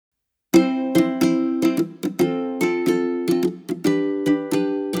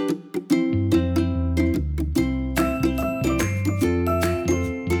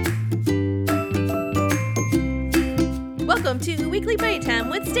Sleep Night Time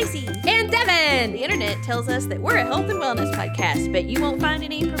with Stacy and Devin. The internet tells us that we're a health and wellness podcast, but you won't find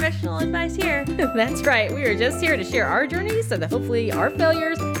any professional advice here. That's right. We are just here to share our journeys so that hopefully our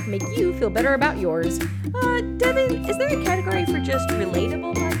failures make you feel better about yours. Devin, is there a category for just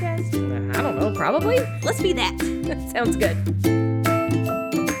relatable podcasts? I don't know, probably. Let's be that. Sounds good.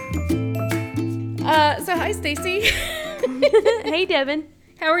 So hi, Stacy. Hey, Devin.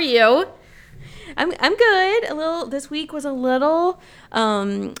 How are you? I'm good. This week was a little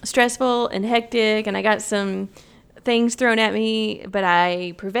stressful and hectic, and I got some things thrown at me, but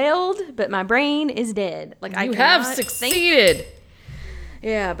I prevailed. But my brain is dead. You have succeeded.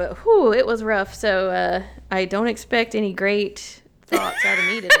 Yeah, but it was rough. So I don't expect any great thoughts out of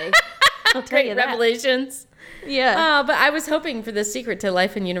me today. I'll tell you that. Revelations. Yeah. But I was hoping for the secret to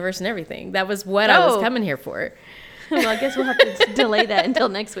life and universe and everything. That was what I was coming here for. Well, I guess we'll have to delay that until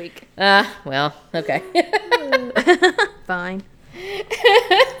next week. Well, okay. Fine.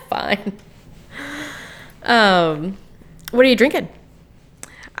 Fine. What are you drinking?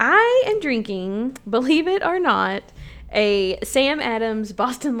 I am drinking, believe it or not, a Sam Adams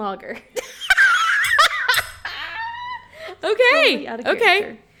Boston Lager. Okay. Out of okay.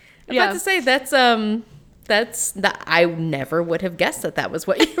 character. I'm about to say that's I never would have guessed that was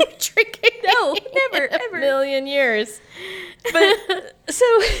what you were drinking. No, never, in ever. A million years. But so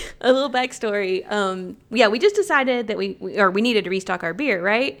a little backstory. We just decided that we needed to restock our beer,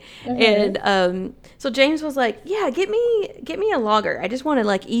 right? Mm-hmm. And so James was like, "Yeah, get me a lager. I just wanted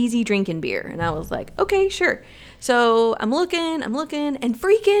like easy drinking beer." And I was like, "Okay, sure." So I'm looking, and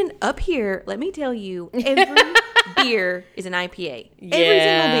freaking up here, let me tell you, every beer is an IPA. Every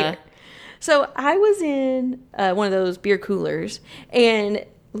single beer. So I was in one of those beer coolers, and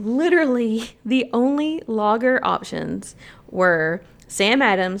literally the only lager options were Sam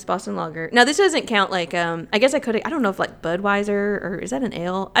Adams Boston Lager. Now this doesn't count like I guess I don't know if like Budweiser or is that an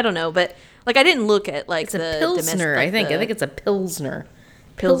ale? I don't know, but like I didn't look at like it's a Pilsner. I think it's a Pilsner.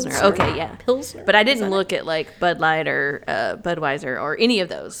 Pilsner. Okay, yeah. Pilsner. But I didn't look at like Bud Light or Budweiser or any of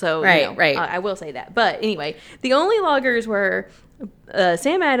those. So right. I will say that. But anyway, the only lagers were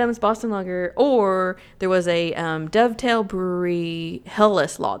Sam Adams Boston Lager, or there was a Dovetail Brewery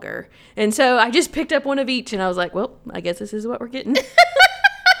Helles Lager. And so I just picked up one of each, and I was like, well, I guess this is what we're getting.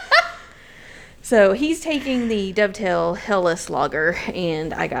 So he's taking the Dovetail Helles Lager,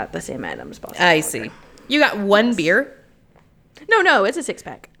 and I got the Sam Adams Boston Lager. I see. You got one beer? No, it's a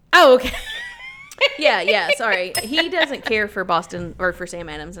 6-pack. Oh, okay. Yeah, sorry. He doesn't care for Boston or for Sam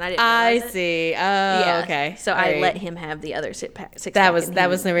Adams, and I didn't realize it. See. Oh, okay. So I let him have the other 6-pack. That was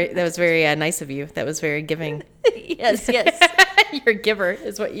very nice of you. That was very giving. Yes. You're a giver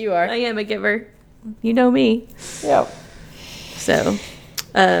is what you are. I am a giver. You know me. Yeah. So,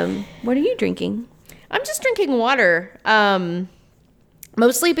 what are you drinking? I'm just drinking water.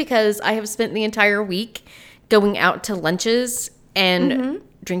 Mostly because I have spent the entire week going out to lunches and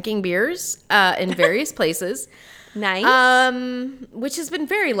drinking beers in various places. Nice. Which has been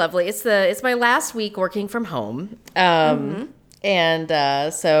very lovely. It's my last week working from home. And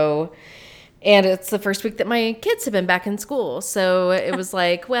it's the first week that my kids have been back in school. So it was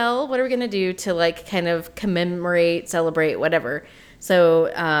like, well, what are we going to do to like kind of commemorate, celebrate, whatever.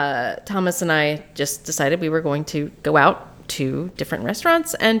 So Thomas and I just decided we were going to go out to different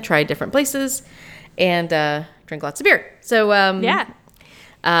restaurants and try different places and drink lots of beer. So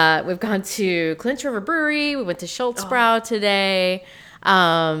we've gone to Clinch River Brewery. We went to Schultzbrow today.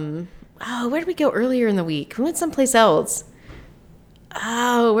 Where did we go earlier in the week? We went someplace else.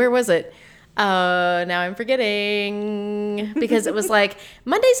 Oh, where was it? Now I'm forgetting because it was like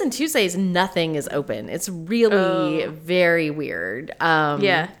Mondays and Tuesdays, nothing is open. It's really very weird.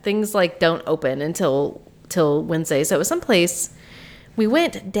 Things like don't open until Wednesday. So it was someplace. We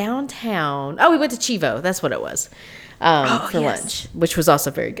went downtown. Oh, we went to Chivo. That's what it was. For lunch, which was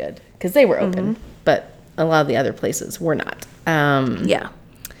also very good because they were open, but a lot of the other places were not.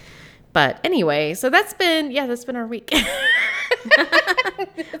 But anyway, so that's been our week. Well,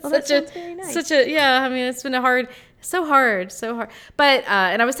 that sounds very nice. I mean, it's been so hard. But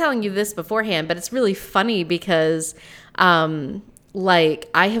and I was telling you this beforehand, but it's really funny because like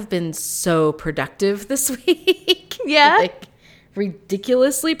I have been so productive this week. Yeah. Like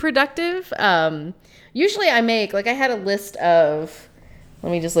ridiculously productive. Usually I had a list of,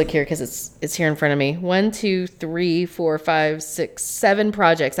 let me just look here because it's here in front of me. 1, 2, 3, 4, 5, 6, 7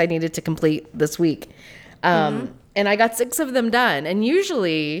 projects I needed to complete this week. And I got 6 of them done. And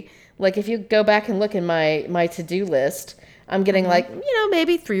usually, like if you go back and look in my to-do list, I'm getting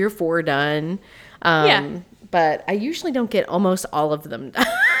maybe 3 or 4 done. But I usually don't get almost all of them done.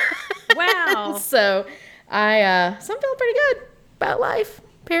 Wow. So I'm feeling pretty good. about life.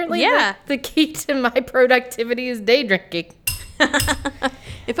 Apparently, Yeah. the key to my productivity is day drinking.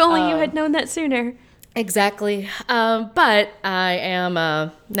 If only you had known that sooner. Exactly. But I am,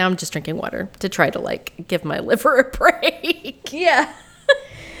 now I'm just drinking water to try to like give my liver a break. Yeah.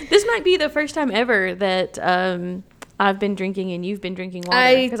 This might be the first time ever that I've been drinking and you've been drinking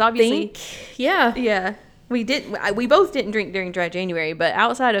water. Because obviously, yeah. yeah, we both didn't drink during dry January, but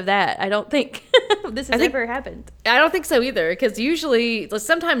outside of that, I don't think this has ever happened. I don't think so either. Because usually,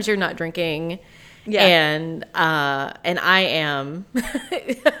 sometimes you're not drinking. Yeah. And I am.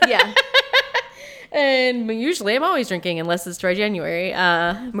 Yeah. And usually I'm always drinking unless it's dry January.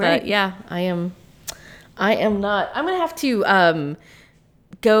 Right. But yeah, I am not. I'm going to have to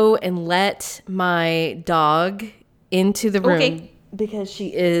go and let my dog into the room because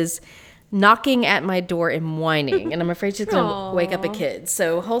she is knocking at my door and whining. And I'm afraid she's going to wake up a kid.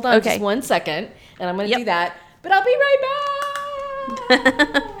 So hold on just 1 second and I'm going to do that. But I'll be right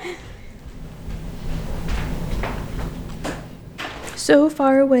back. So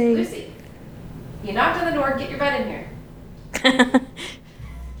far away. Lucy, you knocked on the door. Get your butt in here.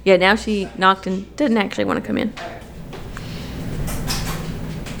 Yeah, now she knocked and didn't actually want to come in.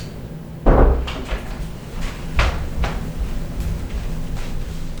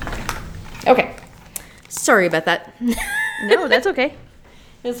 Okay. Sorry about that. No, that's okay.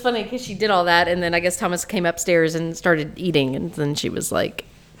 It was funny because she did all that, and then I guess Thomas came upstairs and started eating, and then she was like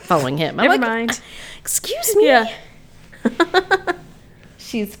following him. I'm Never like, mind. Excuse me. Yeah.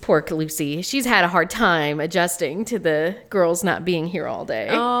 She's poor Lucy. She's had a hard time adjusting to the girls not being here all day.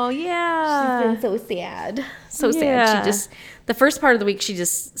 Oh, yeah. so sad. So Yeah. sad. She just, the first part of the week, she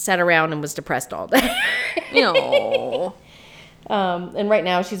just sat around and was depressed all day. No. And right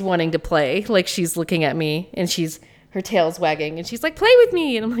now she's wanting to play. Like she's looking at me and her tail's wagging and she's like, play with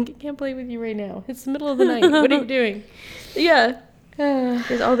me. And I'm like, I can't play with you right now. It's the middle of the night. What are you doing? Yeah.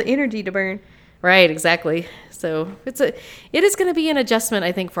 There's all the energy to burn. Right, exactly. So it is going to be an adjustment,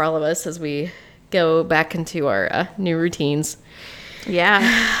 I think, for all of us as we go back into our new routines. Yeah.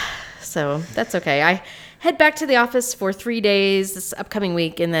 So that's okay. I head back to the office for 3 days this upcoming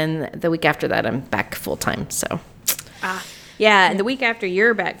week, and then the week after that, I'm back full time. So, Yeah, and the week after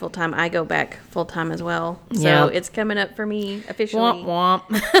you're back full time, I go back full time as well. So Yeah. it's coming up for me officially womp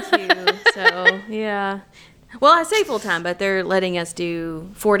womp. too. So yeah. Well, I say full time, but they're letting us do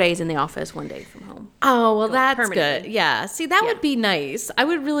 4 days in the office, 1 day from home. Oh, well, that's permanently. good. Yeah. See, that would be nice. I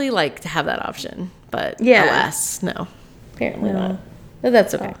would really like to have that option, but Yeah. alas, no. Apparently not. But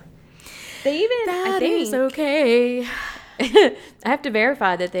that's okay. They even That I think is okay. I have to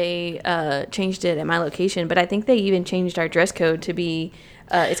verify that they changed it at my location, but I think they even changed our dress code to be.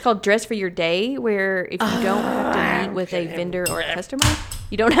 It's called Dress for Your Day, where if you don't have to meet with a vendor or a customer,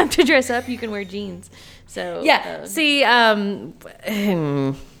 you don't have to dress up. You can wear jeans. So Yeah. See, there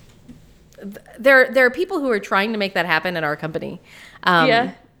are people who are trying to make that happen at our company.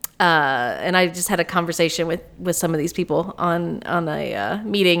 Yeah. And I just had a conversation with some of these people on a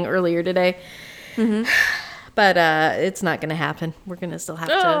meeting earlier today. Mm-hmm. But it's not going to happen. We're going to still have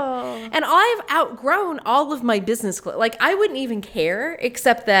to. And I've outgrown all of my business clothes. Like, I wouldn't even care,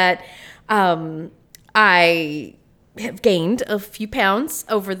 except that I have gained a few pounds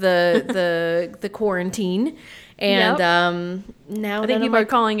over the quarantine. And now I think people are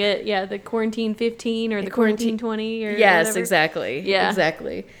calling it, the quarantine 15 or the quarantine 20 or yes, whatever. exactly. Yeah.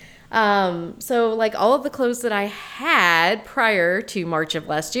 Exactly. So like all of the clothes that I had prior to March of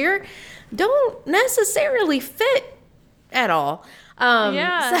last year don't necessarily fit at all.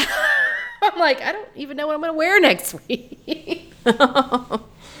 Yeah. So I'm like, I don't even know what I'm going to wear next week.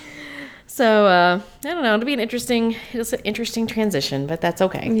 So, I don't know. It's an interesting transition, but that's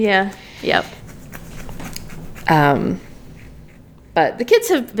okay. Yeah. Yep. But the kids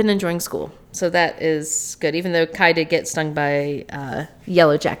have been enjoying school, so that is good. Even though Kai did get stung by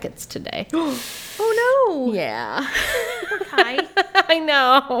yellow jackets today. Oh no. Yeah. Hi. I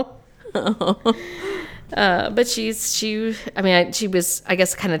know. But she was, I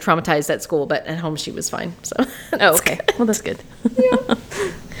guess, kind of traumatized at school, but at home she was fine. So. Oh, okay. Well, that's good.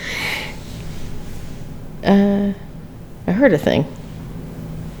 I heard a thing.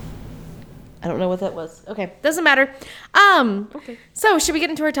 I don't know what that was. Okay, doesn't matter. Okay. So should we get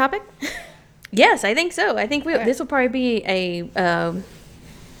into our topic? Yes, I think so. I think this will probably be a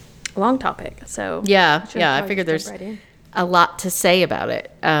long topic. So Yeah. I probably figured just there's jump right in. a lot to say about it.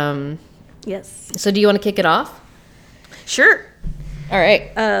 Yes. So do you want to kick it off? Sure. All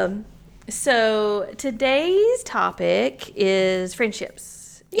right. So today's topic is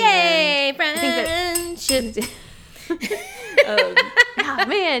friendships. Yay, And I think friendship. Oh,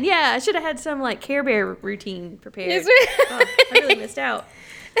 man, yeah, I should have had some like Care Bear routine prepared. Yes. Oh, I really missed out.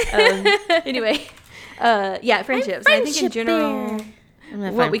 Anyway, yeah, friendships. I think in Friendship general,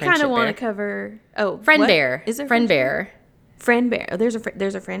 bear. what we kind Friendship of want to bear. cover. Oh, Friend what? bear. Is there friend bear? Friend bear. Oh, there's a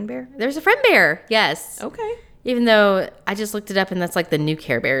friend bear. There's a friend bear. Yes. Okay. Even though I just looked it up and that's like the new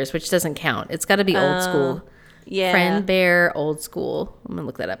Care Bears, which doesn't count. It's got to be old school. Yeah. Friend bear, old school. I'm gonna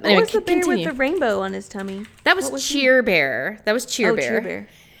look that up. What Anyway, was the bear continue. with the rainbow on his tummy? That was, what he? Cheer Bear. That was Cheer Oh, Bear. Cheer Bear.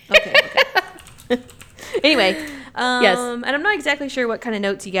 Okay. Anyway, Yes. and I'm not exactly sure what kind of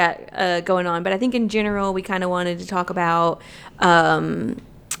notes you got going on, but I think in general we kind of wanted to talk about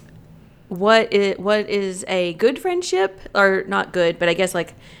what is a good friendship, or not good, but I guess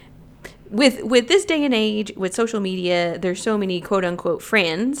like with this day and age with social media, there's so many quote unquote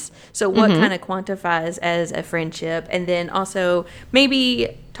friends. So what kind of quantifies as a friendship, and then also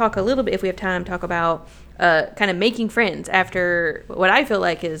maybe talk a little bit, if we have time, talk about kind of making friends after what I feel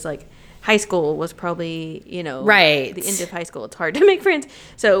like is like high school was probably, Right. the end of high school. It's hard to make friends.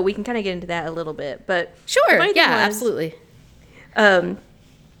 So we can kind of get into that a little bit. But the Sure. funny thing Yeah, was, absolutely.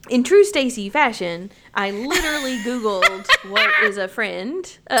 in true Stacy fashion, I literally Googled what is a friend,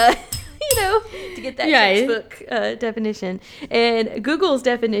 to get that Yeah. textbook definition. And Google's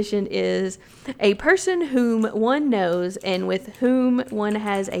definition is a person whom one knows and with whom one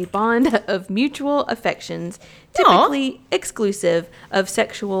has a bond of mutual affections, typically exclusive of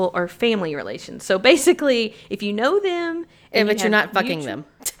sexual or family relations. So basically, if you know them, and But you you're have not fucking mutual- them.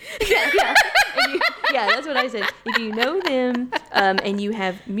 yeah. Yeah, that's what I said. If you know them and you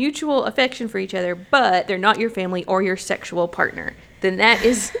have mutual affection for each other, but they're not your family or your sexual partner, then that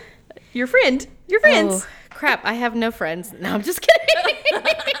is your friend. Your friends. Oh, crap. I have no friends. No, I'm just kidding.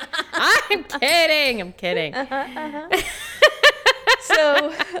 I'm kidding. I'm kidding.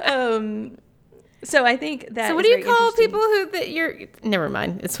 So I think that. So what is do you very call interesting. people who that you're? Never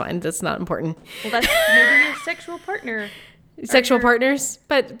mind. It's fine. That's not important. Well, that's maybe your sexual partner. Sexual partners,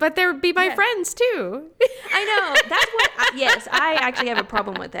 but they would be my Yeah. friends too. I know. That's what. Yes, I actually have a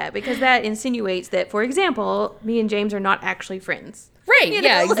problem with that because that insinuates that, for example, me and James are not actually friends. Right. You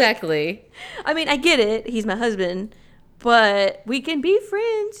Yeah. know, like- Exactly. I mean, I get it. He's my husband, but we can be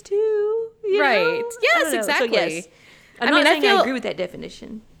friends too. Right. Know? Yes, I don't know. exactly. So, yes, I'm I not mean, I saying I feel- agree with that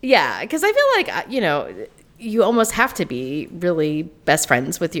definition. Yeah, because I feel like you almost have to be really best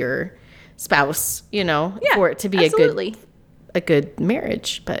friends with your spouse, Yeah, for it to be absolutely. a good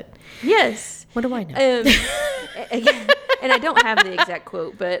marriage. But Yes. what do I know? Again, and I don't have the exact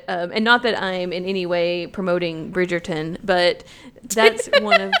quote, but and not that I'm in any way promoting Bridgerton, but that's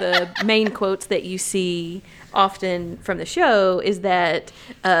one of the main quotes that you see often from the show is that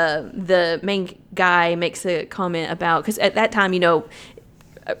the main guy makes a comment about, because at that time,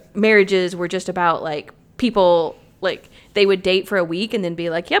 marriages were just about like people like they would date for a week and then be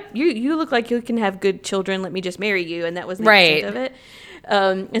like, yep, you look like you can have good children, let me just marry you, and that was the Right. extent of it.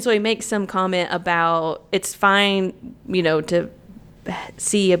 And so he makes some comment about it's fine, to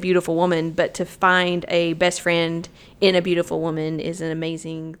see a beautiful woman, but to find a best friend in a beautiful woman is an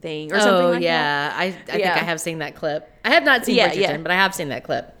amazing thing, or something like that. yeah, I think Yeah. I have seen that clip. I have not seen Yeah, Bridgerton, yeah. but I have seen that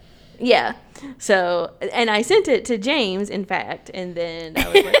clip. Yeah. So, and I sent it to James, in fact, and then I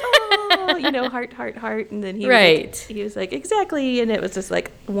was like, oh, heart, and then he Right. was like, exactly, and it was just like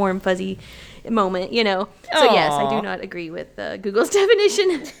warm, fuzzy moment, So yes, I Aw. do not agree with Google's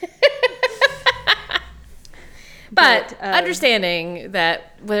definition. But But, understanding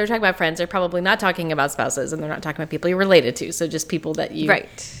that when they're talking about friends, they're probably not talking about spouses, and they're not talking about people you're related to. So just people that you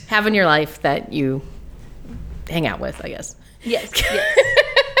Right. have in your life that you hang out with, I guess. Yes. Yes.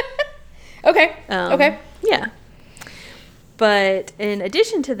 Okay. Um, Yeah. But in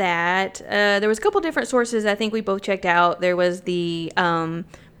addition to that, there was a couple different sources I think we both checked out. There was the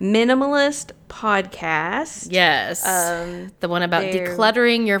Minimalist podcast. Yes. The one about they're-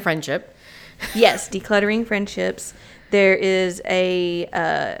 decluttering your friendship. Yes, decluttering friendships. There is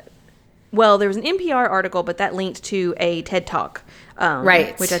there was an NPR article, but that linked to a TED Talk.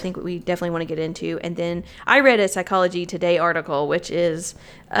 Right. Which I think we definitely want to get into. And then I read a Psychology Today article, which is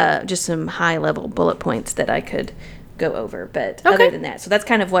just some high-level bullet points that I could go over. But Okay. other than that, so that's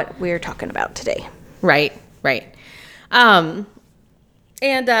kind of what we're talking about today. Right. And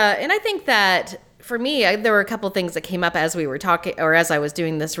I think that for me, there were a couple things that came up as we were talking, or as I was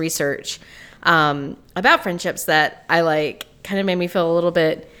doing this research about friendships that I kind of made me feel a little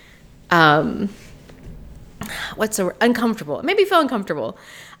bit uncomfortable. It made me feel uncomfortable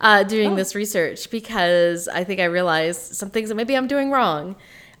doing this research because I think I realized some things that maybe I'm doing wrong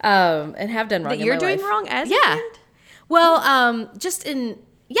and have done wrong. That in you're my doing life. wrong as a yeah. friend? Well, just in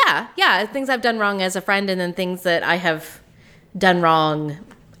things I've done wrong as a friend, and then things that I have done wrong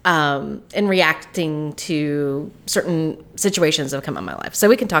in reacting to certain situations that have come in my life. So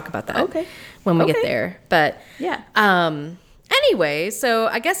we can talk about that when we get there. But Yeah. anyway, so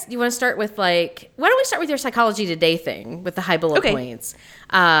I guess you want to start with why don't we start with your Psychology Today thing with the high bullet points?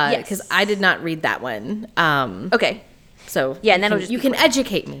 Because I did not read that one. Okay. So Yeah, and that'll just you be can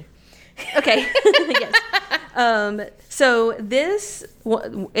educate me. Okay. Yes. So this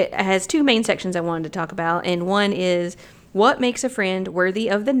it has two main sections I wanted to talk about, and one is what makes a friend worthy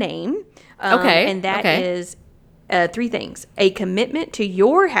of the name. And that is three things: a commitment to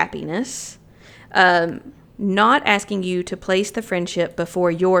your happiness, not asking you to place the friendship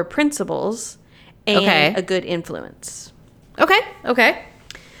before your principles, and a good influence. Okay.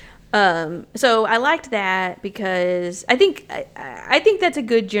 So I liked that because I think that's a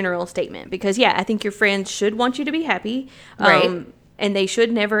good general statement because I think your friends should want you to be happy, right? And they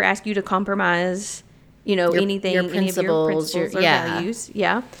should never ask you to compromise, anything, your any of your principles or values,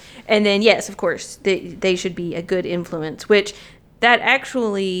 And then yes, of course, they should be a good influence, which that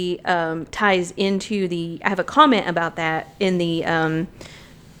actually ties into I have a comment about that in the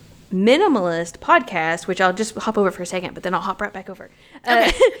Minimalist podcast, which I'll just hop over for a second, but then I'll hop right back over.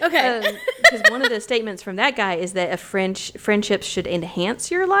 Okay. Because one of the statements from that guy is that friendships should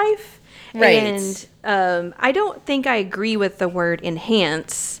enhance your life. Right. And I don't think I agree with the word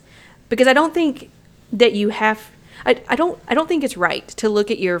enhance because I don't think that you have. I don't think it's right to look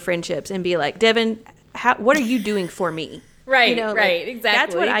at your friendships and be like, Devin, what are you doing for me? Right, right, exactly.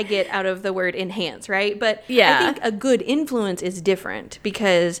 That's what I get out of the word enhance, right? But yeah. I think a good influence is different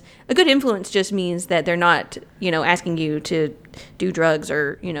because a good influence just means that they're not, asking you to do drugs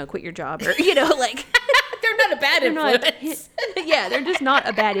or, quit your job or, they're not a bad influence. They're just not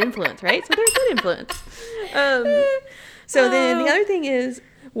a bad influence, right? So they're a good influence. So then the other thing is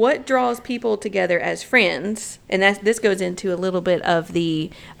what draws people together as friends, and this goes into a little bit of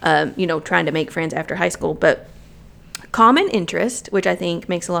the, trying to make friends after high school, but common interest, which I think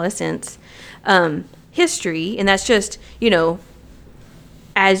makes a lot of sense. History, and that's just,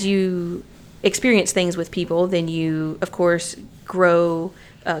 as you experience things with people, then you, of course, grow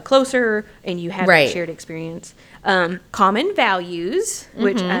closer and you have that shared experience. Common values,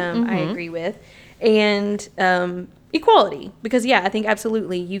 which I agree with, and equality, because, I think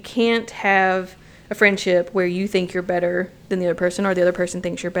absolutely you can't have a friendship where you think you're better than the other person or the other person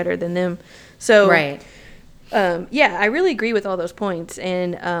thinks you're better than them. So, I really agree with all those points.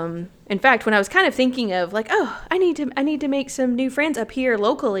 And in fact, when I was kind of thinking of like, I need to make some new friends up here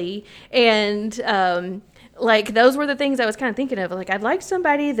locally, and those were the things I was kind of thinking of. Like, I'd like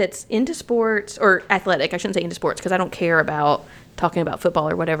somebody that's into sports or athletic. I shouldn't say into sports because I don't care about talking about football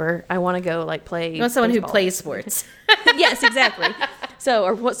or whatever. I want to go play. You want someone baseball. Who plays sports. Yes, exactly. So,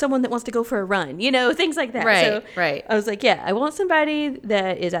 or someone that wants to go for a run, things like that. Right, so right. I was like, I want somebody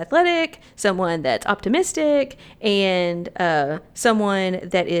that is athletic, someone that's optimistic, and someone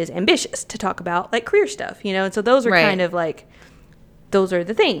that is ambitious to talk about career stuff, And so those are kind of those are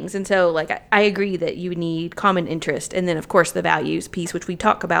the things. And so I agree that you need common interest, and then of course the values piece, which we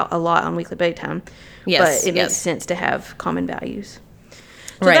talk about a lot on Weekly Bedtime. Yes, but it makes sense to have common values.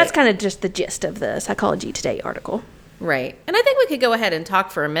 So that's kind of just the gist of the Psychology Today article. Right. And I think we could go ahead and talk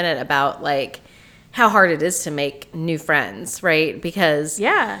for a minute about how hard it is to make new friends, right? Because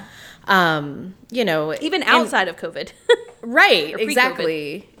even outside of COVID. Right,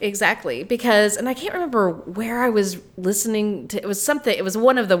 exactly. Because, and I can't remember where I was listening to, it was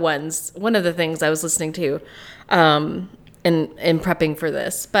one of the things I was listening to in prepping for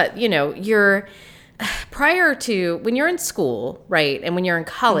this. But, you're, prior to, when you're in school, right, and when you're in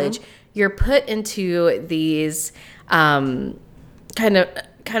college, you're put into these kind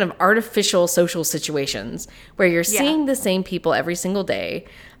of artificial social situations where you're seeing the same people every single day,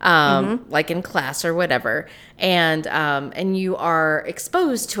 like in class or whatever, and you are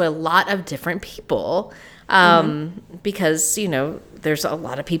exposed to a lot of different people because there's a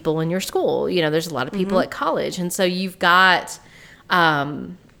lot of people in your school, there's a lot of people at college, and so you've got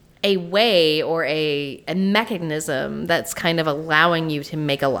a way or a mechanism that's kind of allowing you to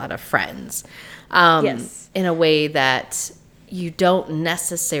make a lot of friends in a way that you don't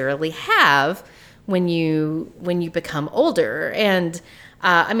necessarily have when you become older. And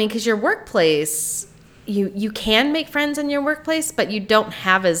because your workplace, you can make friends in your workplace, but you don't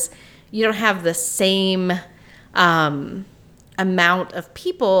have the same amount of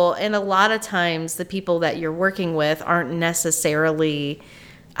people, and a lot of times the people that you're working with aren't necessarily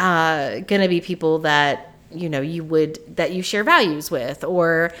going to be people that that you share values with,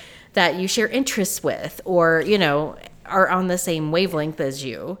 or that you share interests with, or are on the same wavelength as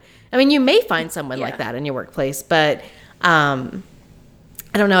you. I mean, you may find someone like that in your workplace, but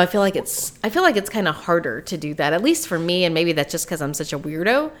I don't know. I feel like it's kind of harder to do that, at least for me. And maybe that's just because I'm such a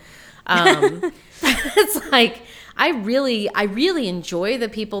weirdo. It's like, I really enjoy the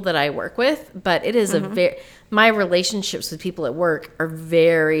people that I work with, but it is my relationships with people at work are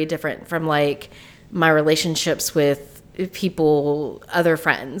very different from like my relationships with people, other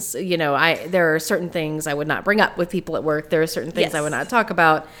friends. You know, there are certain things I would not bring up with people at work. There are certain things I would not talk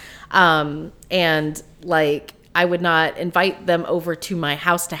about. And like, I would not invite them over to my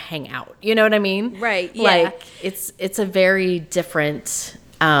house to hang out. You know what I mean? Right. Yeah. Like, it's a very different,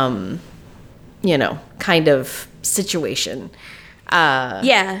 you know, kind of situation.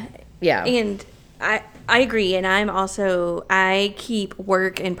 Yeah. Yeah. And I agree. And I keep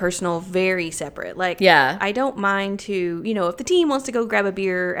work and personal very separate. Like, Yeah. I don't mind to, you know, if the team wants to go grab a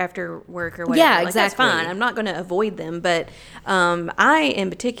beer after work or whatever, Yeah, like, that's exactly. fine. I'm not going to avoid them. But I am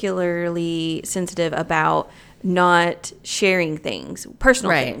particularly sensitive about not sharing things,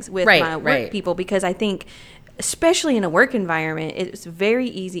 personal things with my work people, because I think, especially in a work environment, it's very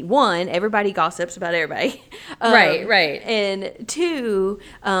easy. One, everybody gossips about everybody. Right. And two,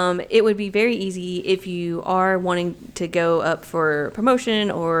 it would be very easy if you are wanting to go up for promotion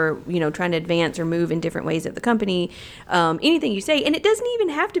or, you know, trying to advance or move in different ways at the company. Anything you say, and it doesn't even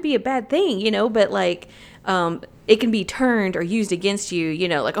have to be a bad thing, you know, but like, it can be turned or used against you, you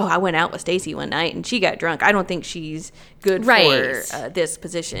know, like, oh, I went out with Stacy one night and she got drunk. I don't think she's good for this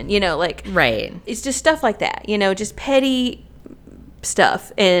position, you know, like, it's just stuff like that, you know, just petty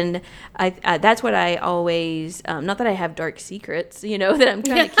stuff. And I that's what I always, not that I have dark secrets, you know, that I'm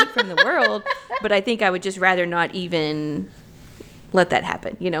trying to keep from the world, but I think I would just rather not even let that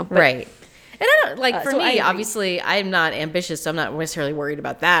happen, you know. But, right. And I don't, like, for so me, obviously, I'm not ambitious, so I'm not necessarily worried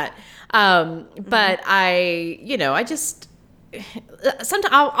about that. But I, you know, I just,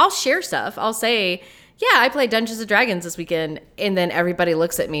 sometimes I'll share stuff. I'll say, yeah, I played Dungeons and Dragons this weekend. And then everybody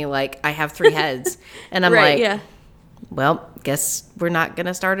looks at me like I have 3 heads. And I'm well, guess we're not going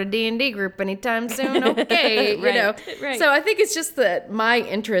to start a D&D group anytime soon. Okay. You know, so I think it's just that my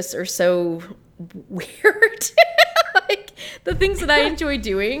interests are so weird. Like, the things that I enjoy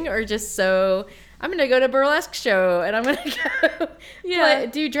doing are just so, I'm going to go to a burlesque show and I'm going to go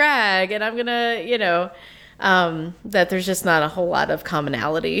do drag, and I'm going to, you know, that there's just not a whole lot of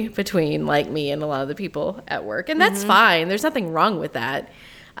commonality between like me and a lot of the people at work. And that's fine. There's nothing wrong with that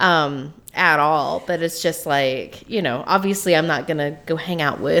at all. But it's just like, you know, obviously I'm not going to go hang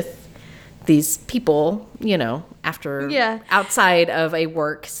out with these people, you know, outside of a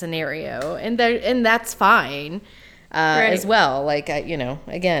work scenario. And that's fine. As well. Like, you know,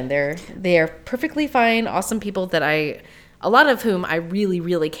 again, they are perfectly fine, awesome people that a lot of whom I really,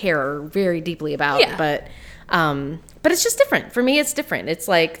 really care very deeply about. Yeah. But it's just different. For me, it's different. It's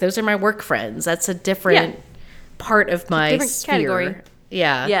like, those are my work friends. That's a different part of my sphere. Category.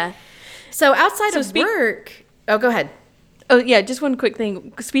 Yeah. Yeah. So outside of work, oh, go ahead. Oh, yeah, just one quick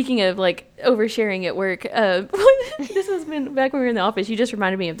thing. Speaking of, like, oversharing at work, this has been back when we were in the office. You just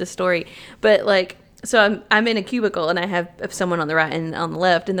reminded me of this story. But, like, so I'm in a cubicle, and I have someone on the right and on the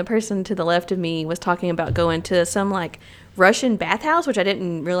left, and the person to the left of me was talking about going to some, like, Russian bathhouse, which I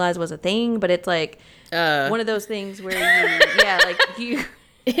didn't realize was a thing, but it's, like, one of those things where is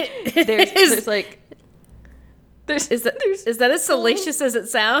that as salacious as it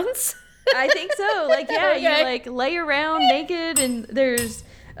sounds? I think so. Like, yeah, okay. You like lay around naked, and there's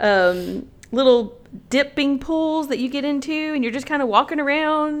little dipping pools that you get into, and you're just kind of walking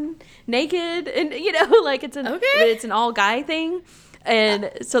around naked, and you know, like it's an all guy thing. And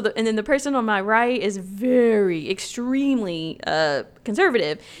so and then the person on my right is extremely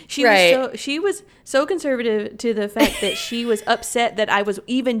conservative. She was so conservative to the fact that she was upset that I was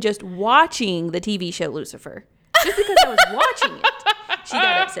even just watching the TV show Lucifer. Just because I was watching it, she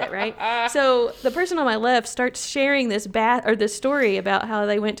got upset, right? So the person on my left starts sharing this story about how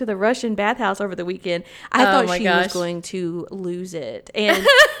they went to the Russian bathhouse over the weekend. I thought she was going to lose it, and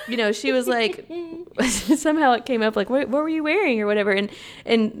you know, she was like, somehow it came up like, what were you wearing or whatever?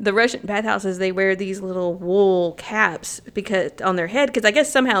 And the Russian bathhouses, they wear these little wool caps on their head, because I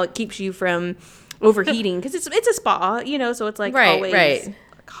guess somehow it keeps you from overheating, because it's a spa, you know, so it's like always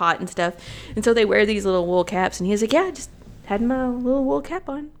hot and stuff. And so they wear these little wool caps, and he's like, yeah, I just had my little wool cap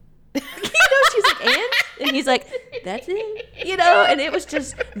on. You know, she's like, and he's like, that's it, you know. And it was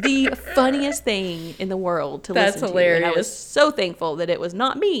just the funniest thing in the world to listen hilarious. To. And I was so thankful that it was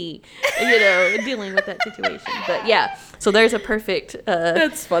not me, you know, dealing with that situation. But yeah, so there's a perfect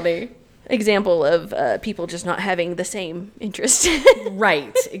that's funny example of people just not having the same interest.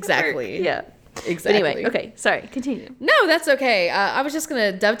 Right, exactly. Yeah. Exactly. But anyway, okay, sorry, continue. No, that's okay. I was just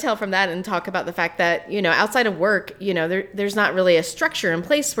going to dovetail from that and talk about the fact that, outside of work, there's not really a structure in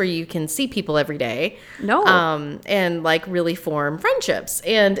place where you can see people every day. No. And like really form friendships.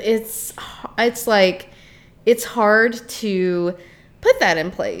 And it's like, it's hard to put that in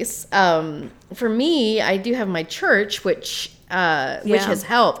place. For me, I do have my church, which has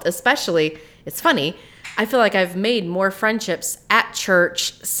helped, especially, it's funny, I feel like I've made more friendships at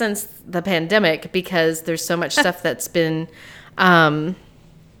church since the pandemic because there's so much stuff that's been, online.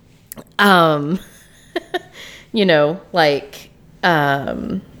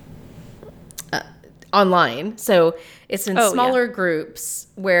 So it's in smaller groups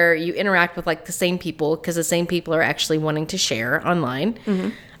where you interact with like the same people because the same people are actually wanting to share online.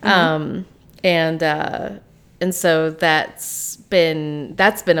 And so that's been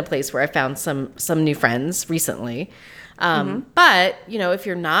a place where I found some new friends recently. But, if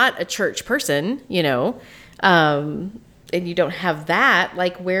you're not a church person, and you don't have that,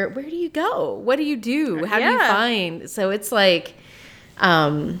 like where do you go? What do you do? How do you find? So it's like,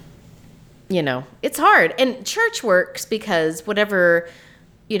 it's hard. And church works because whatever,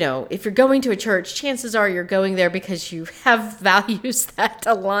 if you're going to a church, chances are you're going there because you have values that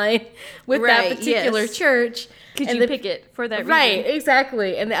align with that particular church. Because you pick it for that reason. Right,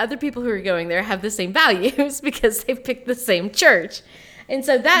 exactly. And the other people who are going there have the same values because they've picked the same church. And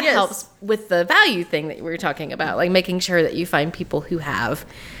so that helps with the value thing that we were talking about, like making sure that you find people who have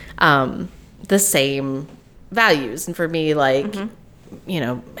the same values. And for me, like,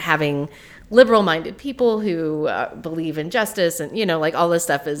 having liberal-minded people who believe in justice and, like all this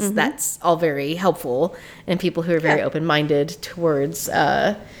stuff is, that's all very helpful. And people who are very open-minded towards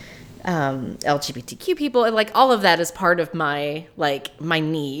LGBTQ people, and like all of that is part of my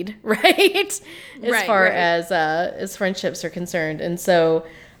need, right? As far as friendships are concerned. And so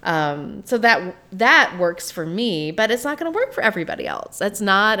that works for me, but it's not going to work for everybody else. That's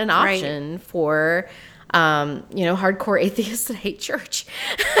not an option for hardcore atheists that hate church,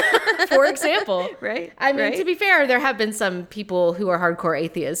 for example. Right. I mean, to be fair, there have been some people who are hardcore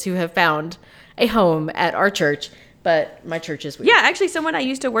atheists who have found a home at our church. But my church is weird. Yeah, actually, someone I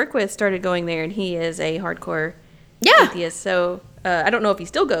used to work with started going there, and he is a hardcore atheist. So I don't know if he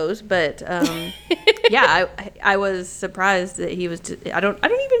still goes, but I was surprised that he was. I don't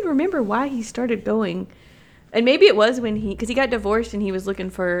even remember why he started going, and maybe it was because he got divorced and he was looking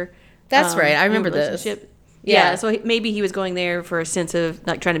for. That's right. I remember this. Yeah, so maybe he was going there for a sense of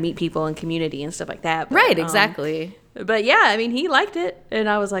like trying to meet people and community and stuff like that. But, right. Exactly. But yeah, I mean, he liked it, and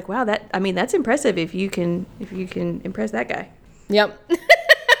I was like, "Wow, that's impressive if you can impress that guy." Yep.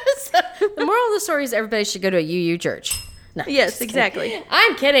 So, the moral of the story is everybody should go to a UU church. No, yes, exactly.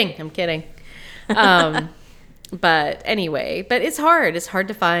 I'm kidding. But anyway, it's hard. It's hard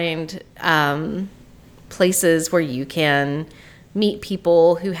to find places where you can meet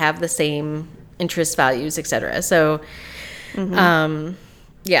people who have the same interests, values, etc. So,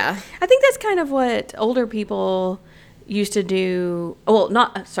 yeah, I think that's kind of what older people used to do. Well,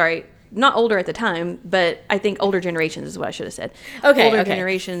 not older at the time, but I think older generations is what I should have said. Older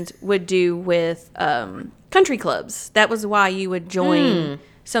generations would do with country clubs. That was why you would join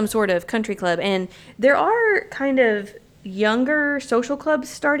some sort of country club. And there are kind of younger social clubs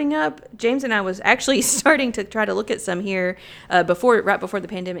starting up. James and I was actually starting to try to look at some here right before the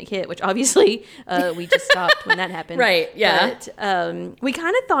pandemic hit, which obviously we just stopped when that happened. Right, yeah. But we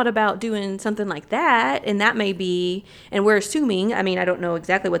kind of thought about doing something like that, and that may be, and we're assuming, I mean, I don't know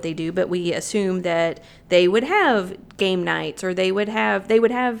exactly what they do, but we assume that they would have game nights, or they would have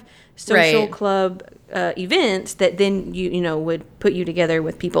social club events that then you would put you together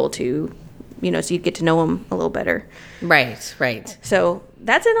with people to so you'd get to know them a little better. Right. So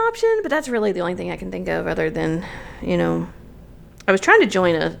that's an option, but that's really the only thing I can think of other than, I was trying to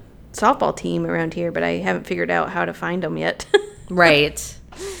join a softball team around here, but I haven't figured out how to find them yet. Right.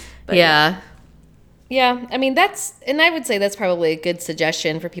 But yeah. I mean, I would say that's probably a good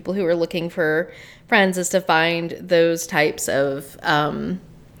suggestion for people who are looking for friends, is to find those types of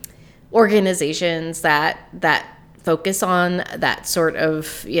organizations that focus on that sort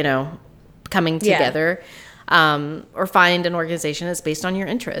of, coming together, or find an organization that's based on your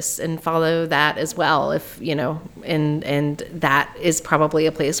interests and follow that as well. If, and that is probably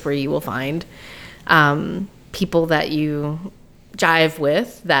a place where you will find people that you jive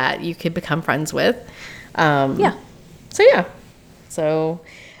with, that you could become friends with. So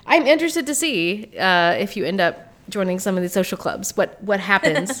I'm interested to see if you end up joining some of these social clubs, what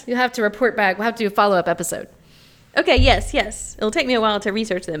happens. You'll have to report back. We'll have to do a follow-up episode. Okay, yes. It'll take me a while to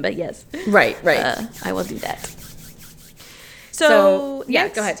research them, but yes. Right. I will do that. So yeah,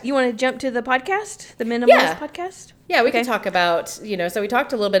 next, go ahead. You want to jump to the podcast, the Minimalist Yeah. podcast? Yeah, we Okay. could talk about, so we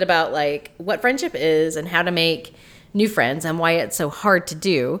talked a little bit about like what friendship is and how to make new friends and why it's so hard to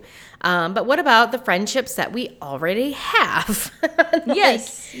do. But what about the friendships that we already have?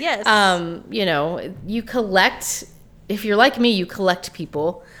 Yes. You collect, if you're like me, you collect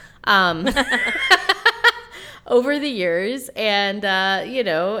people over the years. And,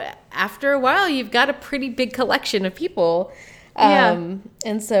 after a while, you've got a pretty big collection of people. And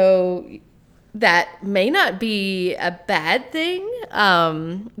so that may not be a bad thing.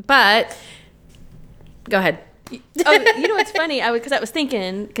 But go ahead. It's funny. Because I was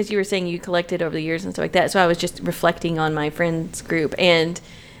thinking, because you were saying you collected over the years and stuff like that. So I was just reflecting on my friends group. And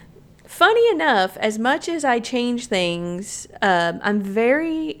funny enough, as much as I change things, I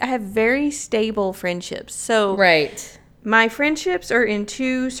have very stable friendships. So Right. my friendships are in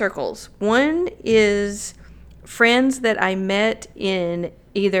two circles. One is friends that I met in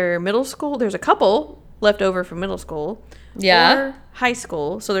either middle school. There's a couple left over from middle school. Yeah. Or high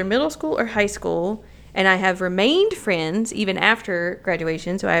school. So they're middle school or high school. And I have remained friends even after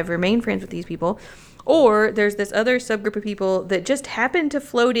graduation. So I have remained friends with these people. Or there's this other subgroup of people that just happened to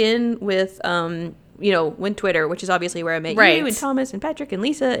float in with, when Twitter, which is obviously where I met Right. you and Thomas and Patrick and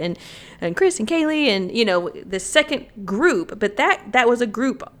Lisa and Chris and Kaylee and, the second group. But that was a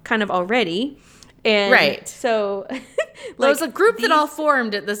group kind of already. And Right. so Well, it was a group that all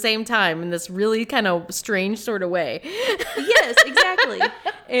formed at the same time in this really kind of strange sort of way. Yes, exactly.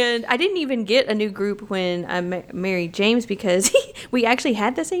 And I didn't even get a new group when I married James because we actually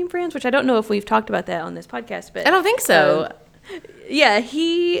had the same friends, which I don't know if we've talked about that on this podcast. But I don't think so. yeah,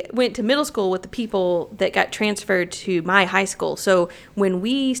 he went to middle school with the people that got transferred to my high school. So when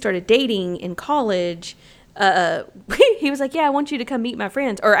we started dating in college, he was like, "Yeah, I want you to come meet my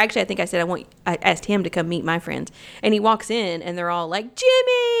friends." Or actually, I think I said I asked him to come meet my friends. And he walks in, and they're all like,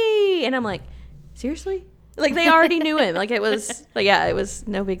 "Jimmy," and I'm like, "Seriously?" Like they already knew him. Like it was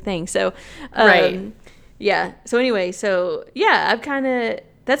no big thing. So, Right. Yeah. So anyway, I've kind of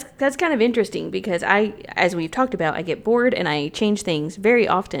that's kind of interesting because as we've talked about, I get bored and I change things very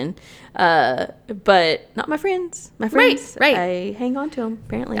often. But not my friends. My friends, Right. I hang on to them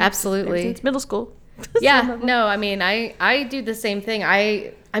apparently. Absolutely. Ever since middle school. Yeah, no, I mean, I do the same thing.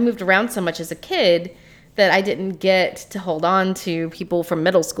 I moved around so much as a kid that I didn't get to hold on to people from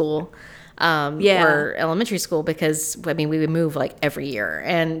middle school or elementary school because, I mean, we would move like every year.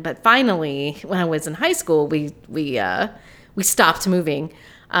 But finally, when I was in high school, we stopped moving.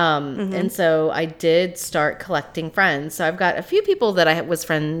 And so I did start collecting friends. So I've got a few people that I was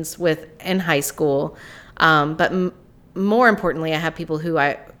friends with in high school. But more importantly, I have people who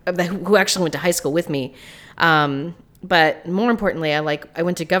actually went to high school with me. But more importantly, I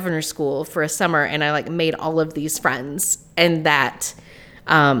went to governor's school for a summer and I made all of these friends in that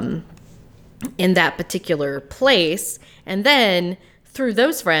particular place. And then through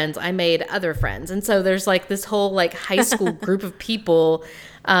those friends, I made other friends. And so there's this whole high school group of people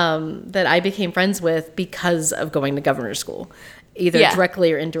that I became friends with because of going to governor's school, either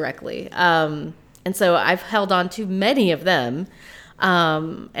directly or indirectly. And so I've held on to many of them.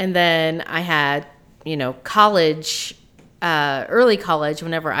 And then I had, college, early college,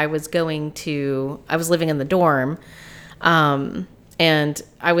 whenever I was living in the dorm. And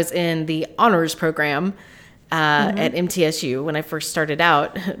I was in the honors program at MTSU when I first started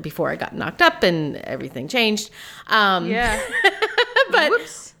out before I got knocked up and everything changed. But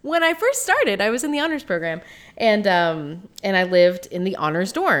when I first started, I was in the honors program and I lived in the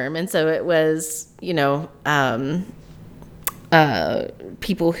honors dorm. And so it was,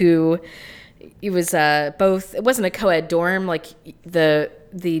 people who it was both, it wasn't a co-ed dorm, the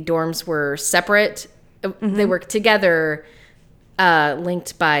dorms were separate. They were together,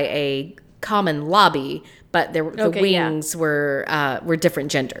 linked by a common lobby, but the wings were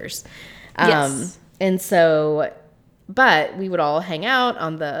different genders. Yes. And so, but we would all hang out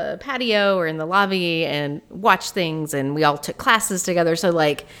on the patio or in the lobby and watch things, and we all took classes together. So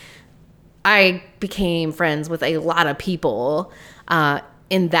I became friends with a lot of people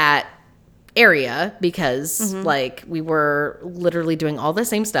in that area because we were literally doing all the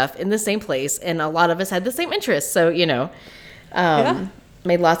same stuff in the same place, and a lot of us had the same interests. So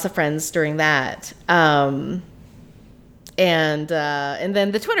made lots of friends during that. And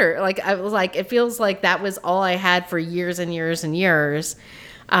then the Twitter, I was it feels like that was all I had for years and years and years.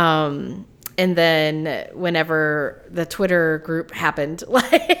 And then whenever the Twitter group happened,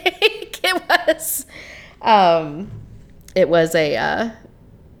 it was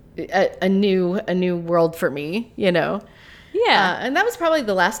a new world for me, Yeah. and that was probably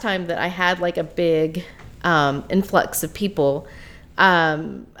the last time that I had a big influx of people,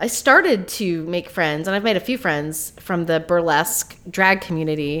 I started to make friends, and I've made a few friends from the burlesque drag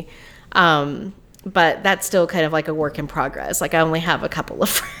community. But that's still kind of like a work in progress. Like I only have a couple of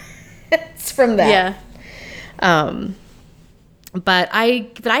friends from that. Yeah. But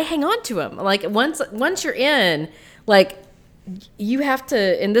I hang on to them. Like once you're in, like you have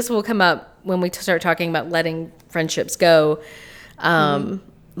to, and this will come up when we start talking about letting friendships go. I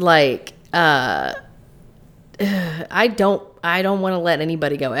don't want to let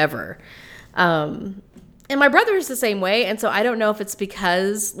anybody go ever. And my brother is the same way. And so I don't know if it's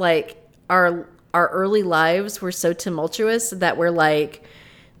because like our early lives were so tumultuous that we're like,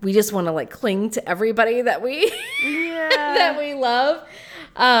 we just want to like cling to everybody that we that we love.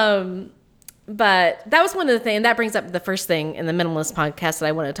 But that was one of the things, and that brings up the first thing in the Minimalist podcast that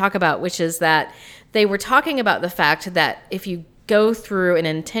I want to talk about, which is that they were talking about the fact that if you go through and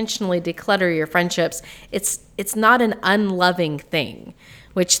intentionally declutter your friendships, it's not an unloving thing,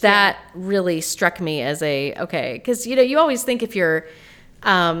 which that really struck me as okay, because you always think if you're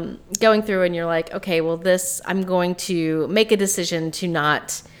going through and you're like, okay, well I'm going to make a decision to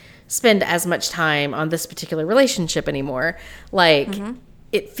not spend as much time on this particular relationship anymore. Like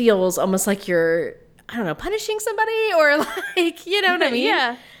it feels almost like you're, I don't know, punishing somebody or like, you know what I mean?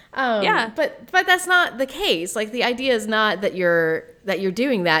 Yeah. But that's not the case. Like the idea is not that you're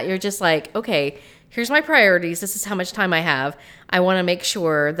doing that. You're just like, okay, here's my priorities. This is how much time I have. I want to make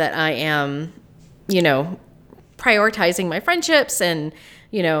sure that I am, prioritizing my friendships, and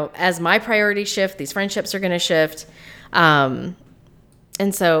as my priorities shift, these friendships are going to shift.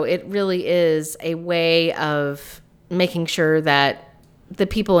 And so it really is a way of making sure that the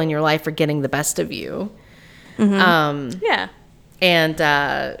people in your life are getting the best of you. Yeah. And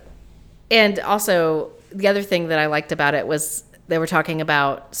also the other thing that I liked about it was they were talking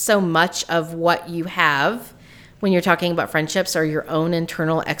about so much of what you have when you're talking about friendships are your own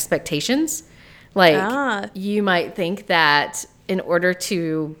internal expectations. Like you might think that in order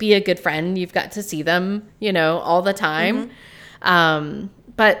to be a good friend, you've got to see them, all the time.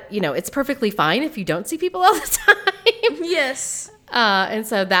 But it's perfectly fine if you don't see people all the time. Yes. And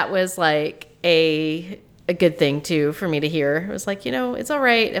so that was like a good thing too for me to hear. It was like, it's all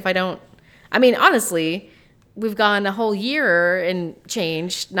right if I don't. I mean, honestly, we've gone a whole year and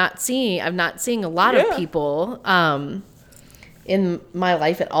changed. I'm not seeing a lot of people in my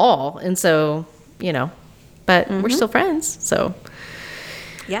life at all, and so but we're still friends. So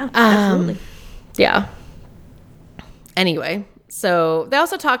yeah, absolutely. Yeah. Anyway, so they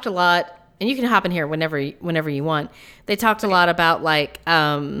also talked a lot, and you can hop in here whenever you want. They talked a lot about like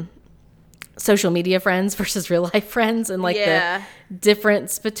social media friends versus real life friends, and like the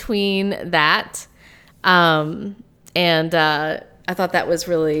difference between that. And I thought that was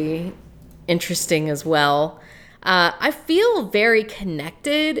really interesting as well. I feel very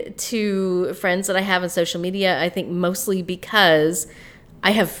connected to friends that I have on social media. I think mostly because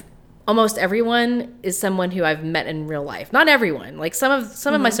I have almost everyone is someone who I've met in real life. Not everyone. Like some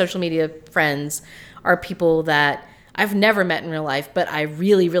of my social media friends are people that I've never met in real life, but I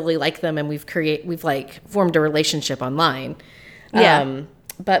really, really like them, and we've like formed a relationship online. Yeah.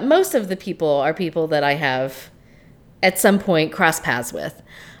 But most of the people are people that I have at some point crossed paths with.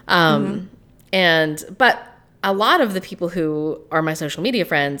 But a lot of the people who are my social media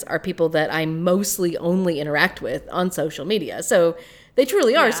friends are people that I mostly only interact with on social media. So they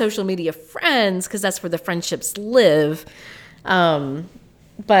truly are social media friends because that's where the friendships live. But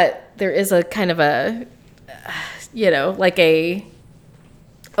there is a kind of a, like a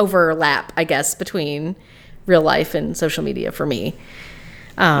overlap, I guess, between real life and social media for me.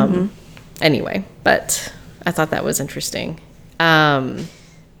 Anyway, but I thought that was interesting. I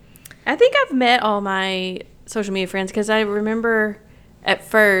think I've met all my social media friends because I remember at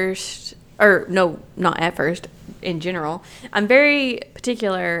first, or no, not at first, in general, I'm very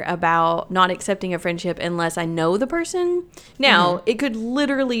particular about not accepting a friendship unless I know the person. Now, it could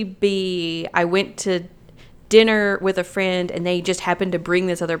literally be I went to dinner with a friend and they just happened to bring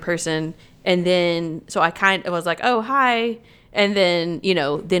this other person, and then so I kind of was like, oh, hi. And then,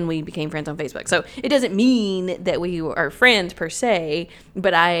 then we became friends on Facebook. So it doesn't mean that we are friends per se,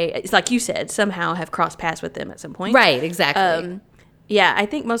 but it's like you said, somehow have crossed paths with them at some point. Right, exactly. Yeah, I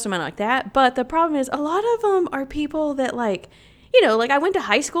think most of mine are like that. But the problem is a lot of them are people that like I went to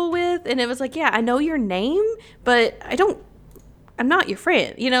high school with, and it was like, yeah, I know your name, but I'm not your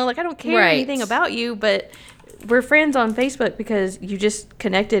friend. Like I don't care anything about you, but we're friends on Facebook because you just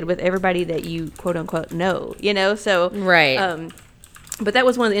connected with everybody that you quote unquote know, so right. But that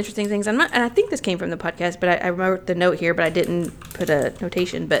was one of the interesting things. And I think this came from the podcast, but I wrote the note here, but I didn't put a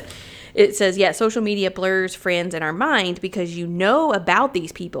notation. But it says, yeah, social media blurs friends in our mind because you know about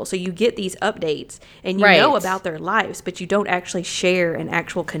these people. So you get these updates and you know about their lives, but you don't actually share an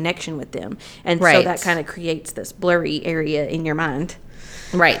actual connection with them. And so that kind of creates this blurry area in your mind.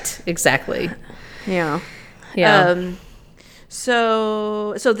 Right. Exactly. Yeah. Yeah.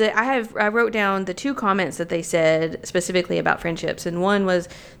 I wrote down the 2 comments that they said specifically about friendships, and one was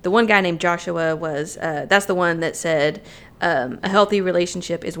the one guy named Joshua was that's the one that said a healthy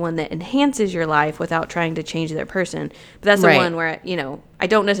relationship is one that enhances your life without trying to change their person. But that's the one where I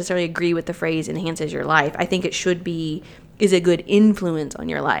don't necessarily agree with the phrase enhances your life. I think it should be is a good influence on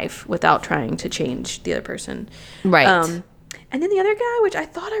your life without trying to change the other person. Right. And then the other guy, which I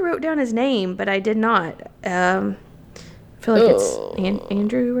thought I wrote down his name, but I did not. I feel like it's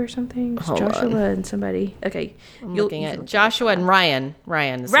Andrew or something. It's Joshua and somebody. Okay. I'm looking at Joshua and Ryan.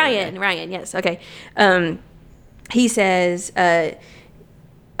 Ryan, yes. Okay. He says,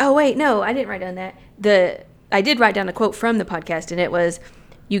 oh, wait, no, I didn't write down that. I did write down a quote from the podcast, and it was,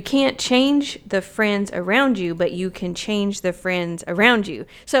 you can't change the friends around you, but you can change the friends around you.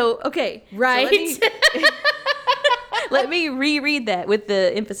 So, okay. Right. So let me reread that with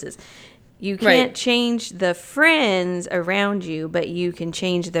the emphasis. You can't change the friends around you, but you can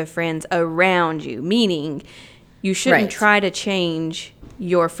change the friends around you. Meaning, you shouldn't try to change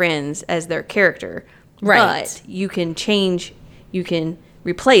your friends as their character. Right. But you can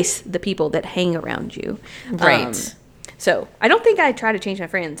replace the people that hang around you. Right. So I don't think I try to change my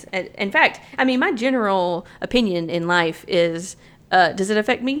friends. In fact, I mean, my general opinion in life is, does it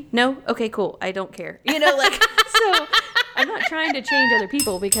affect me? No? Okay, cool. I don't care. So I'm not trying to change other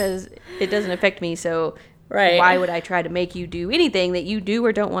people because it doesn't affect me. So why would I try to make you do anything that you do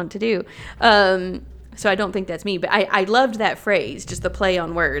or don't want to do? So I don't think that's me. But I loved that phrase, just the play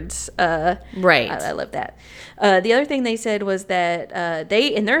on words. I love that. The other thing they said was that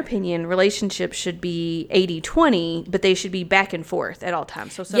in their opinion, relationships should be 80-20, but they should be back and forth at all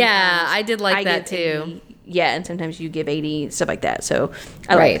times. So sometimes I did like that too. 80, and sometimes you give 80, stuff like that. So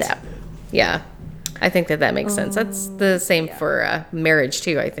I like that. Yeah. I think that makes sense. That's the same for marriage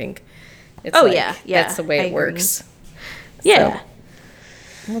too, I think. It's that's the way it works. Yeah. So,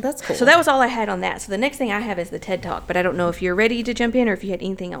 well, that's cool. So that was all I had on that. So the next thing I have is the TED Talk, but I don't know if you're ready to jump in or if you had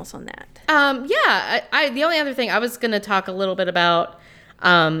anything else on that. The only other thing I was going to talk a little bit about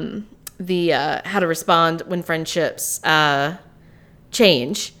the how to respond when friendships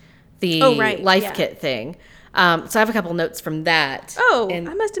change, the life kit thing. So I have a couple notes from that. Oh, I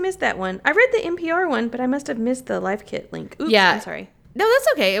must have missed that one. I read the NPR one, but I must have missed the life kit link. Oops, I'm sorry. No, that's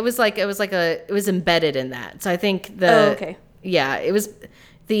okay. It was embedded in that. So I think it was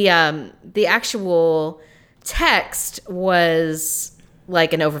the actual text was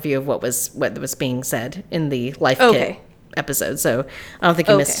like an overview of what was being said in the life kit episode. So I don't think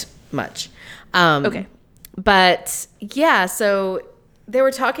you missed much. But yeah, so they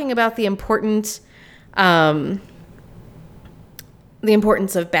were talking about the importance of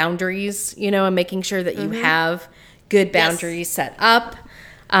boundaries, and making sure that you have good boundaries set up.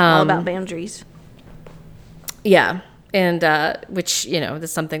 All about boundaries. Yeah. And, which,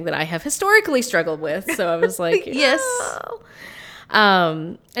 is something that I have historically struggled with. So I was like, yes.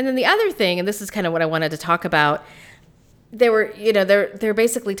 And then the other thing, and this is kind of what I wanted to talk about, they were, they're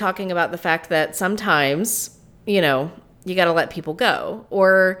basically talking about the fact that sometimes, you got to let people go,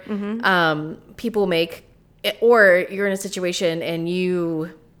 or people or you're in a situation and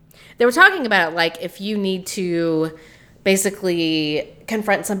they were talking about like if you need to basically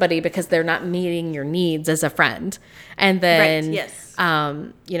confront somebody because they're not meeting your needs as a friend, and then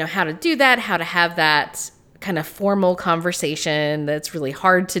how to do that, how to have that kind of formal conversation that's really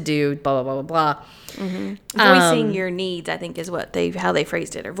hard to do, blah blah blah blah blah. Voicing your needs, I think, is how they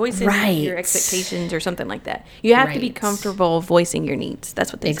phrased it, or voicing your expectations or something like that. You have to be comfortable voicing your needs.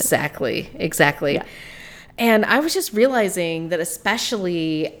 That's what they said. Exactly. Yeah. And I was just realizing that,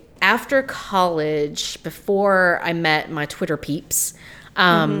 especially after college, before I met my Twitter peeps,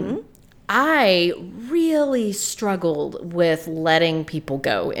 I really struggled with letting people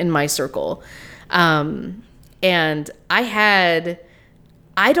go in my circle. And I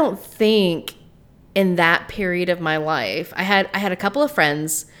don't think in that period of my life, I had a couple of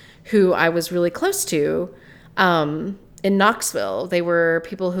friends who I was really close to, in Knoxville. They were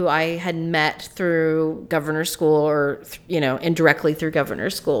people who I had met through Governor's School, or, indirectly through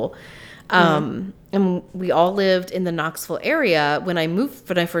Governor's School. And we all lived in the Knoxville area when I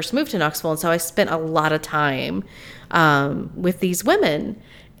first moved to Knoxville. And so I spent a lot of time, with these women,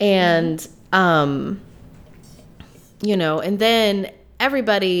 and, and then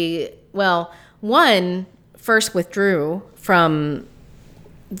everybody, one first withdrew from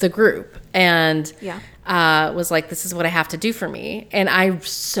the group and Yeah. was like, this is what I have to do for me. And I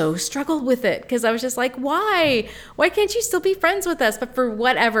so struggled with it because I was just like, why can't you still be friends with us? But for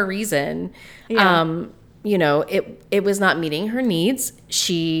whatever reason, Yeah. you know, it was not meeting her needs.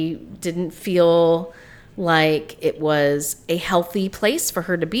 She didn't feel like it was a healthy place for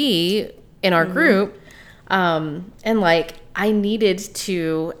her to be in our group. And like, I needed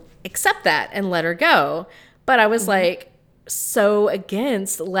to accept that and let her go. But I was like so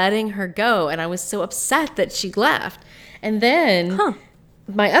against letting her go. And I was so upset that she left. And then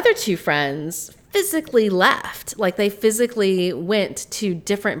my other two friends physically left. Like they physically went to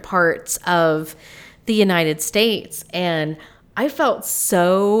different parts of the United States. And I felt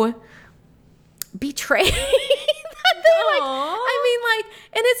so betrayed. I mean, like,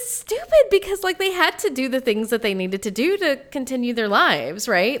 and it's stupid because like they had to do the things that they needed to do to continue their lives,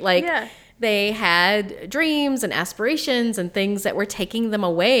 right? Like they had dreams and aspirations and things that were taking them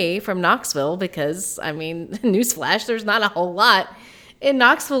away from Knoxville because, I mean, newsflash, there's not a whole lot in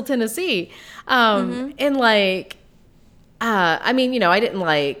Knoxville, Tennessee. And like, I mean, you know, I didn't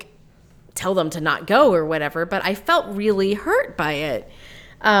like tell them to not go or whatever, but I felt really hurt by it.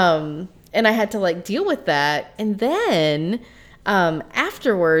 And I had to like deal with that. And then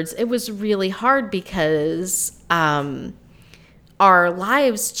afterwards, it was really hard because our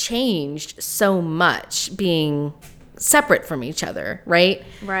lives changed so much being separate from each other, right?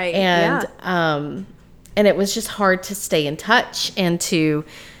 Right. And and it was just hard to stay in touch and to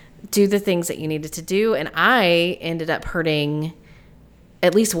do the things that you needed to do. And I ended up hurting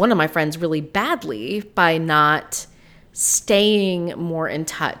at least one of my friends really badly by not staying more in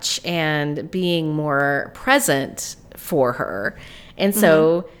touch and being more present for her. And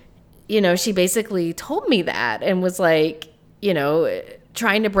so, you know, she basically told me that and was like, you know,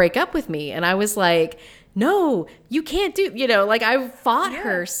 trying to break up with me. And I was like, no, you can't do, you know, like I fought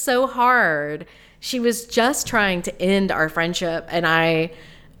her so hard. She was just trying to end our friendship. And I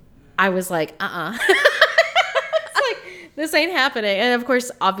was like, this ain't happening. And of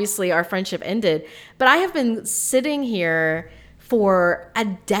course, obviously our friendship ended, but I have been sitting here for a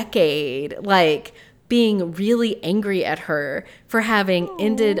decade, like being really angry at her for having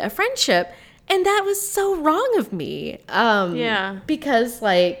ended a friendship. And that was so wrong of me. Because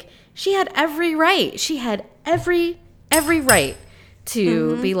like she had every right. She had every right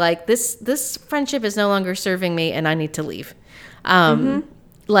to be like, this friendship is no longer serving me and I need to leave.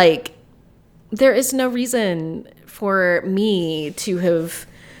 Like there is no reason for me to have,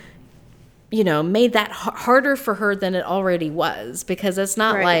 you know, made that harder for her than it already was, because it's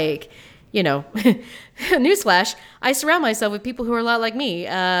not like, you know, newsflash, I surround myself with people who are a lot like me,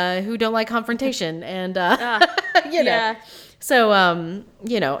 who don't like confrontation and, you know, so,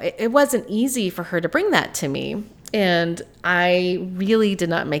 you know, it wasn't easy for her to bring that to me, and I really did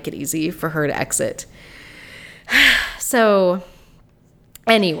not make it easy for her to exit. So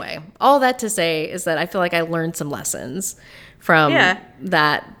anyway, all that to say is that I feel like I learned some lessons from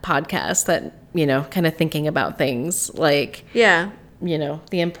that podcast, that, you know, kind of thinking about things like, you know,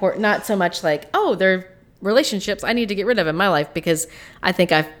 the important, not so much like, oh, there are relationships I need to get rid of in my life, because I think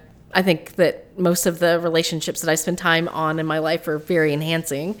that most of the relationships that I spend time on in my life are very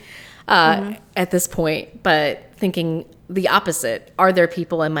enhancing at this point, but thinking the opposite. Are there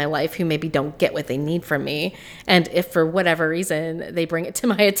people in my life who maybe don't get what they need from me? And if for whatever reason they bring it to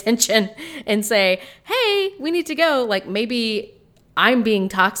my attention and say, hey, we need to go, like maybe I'm being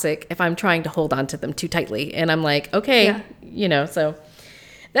toxic if I'm trying to hold on to them too tightly. And I'm like, okay, you know, so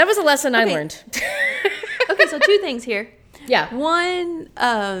that was a lesson I learned. Okay, so two things here. Yeah. One,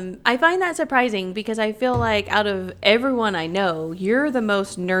 I find that surprising because I feel like out of everyone I know, you're the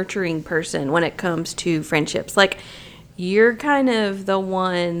most nurturing person when it comes to friendships. Like, you're kind of the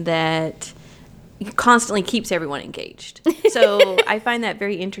one that constantly keeps everyone engaged. So I find that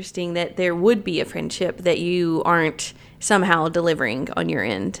very interesting that there would be a friendship that you aren't somehow delivering on your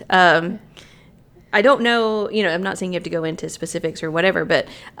end. I don't know, you know, I'm not saying you have to go into specifics or whatever, but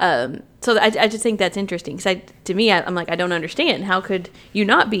so I just think that's interesting. Because to me, I'm like, I don't understand. How could you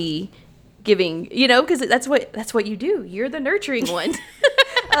not be giving, you know, because that's what you do. You're the nurturing one.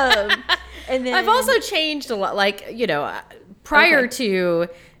 And then I've also changed a lot, like, you know, prior to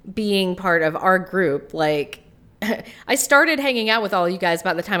being part of our group, like, I started hanging out with all you guys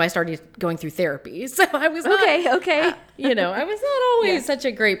about the time I started going through therapy. So I was not, you know, I was not always such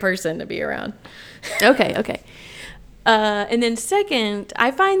a great person to be around. Okay. And then second,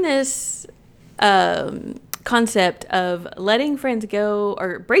 I find this concept of letting friends go,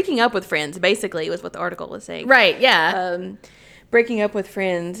 or breaking up with friends, basically, was what the article was saying. Right, yeah. Breaking up with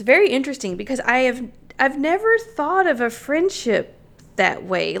friends, very interesting, because I've never thought of a friendship that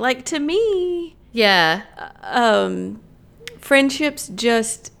way. Like, to me, Yeah. friendships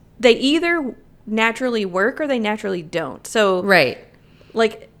just, they either naturally work or they naturally don't. So, Right.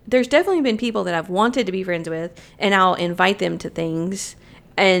 like, there's definitely been people that I've wanted to be friends with, and I'll invite them to things,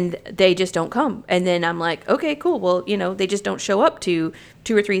 and they just don't come. And then I'm like, okay, cool. Well, you know, they just don't show up to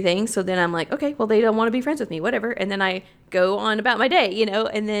 2 or 3 things. So then I'm like, okay, well, they don't want to be friends with me, whatever. And then I go on about my day, you know.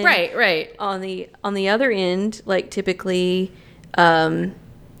 And then Right. on the other end, like, typically,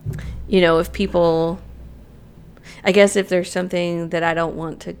 you know, if people, I guess if there's something that I don't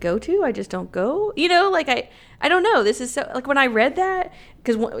want to go to, I just don't go. You know, like, I don't know. This is so, like, when I read that,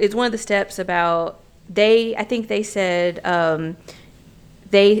 because it's one of the steps about, I think they said,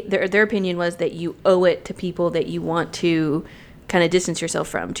 their opinion was that you owe it to people that you want to kind of distance yourself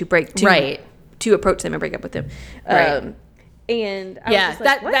from, to approach them and break up with them. Right. And I Yeah, was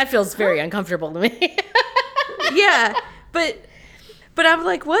just like, that feels very uncomfortable to me. yeah, but I'm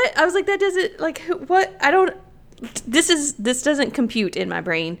like, what? I was like, that doesn't, like, what? I don't, this doesn't compute in my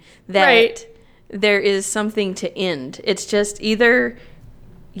brain that Right. there is something to end. It's just either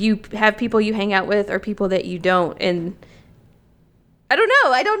you have people you hang out with or people that you don't. And I don't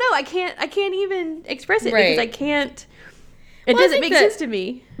know. I can't even express it because Right. I can't, it Well, I doesn't think make that sense to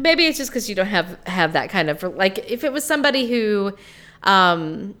me. Maybe it's just because you don't have that kind of, like, if it was somebody who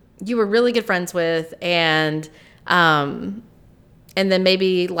you were really good friends with, and then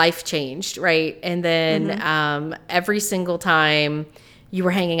maybe life changed, right? And then every single time you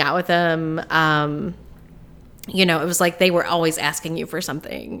were hanging out with them, you know, it was like they were always asking you for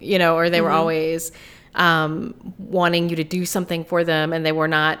something, you know, or they were always wanting you to do something for them, and they were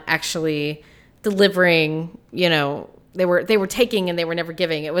not actually delivering, you know. They were taking and they were never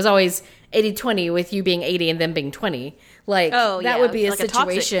giving. It was always 80-20, with you being 80 and them being 20. Like, that would be a like a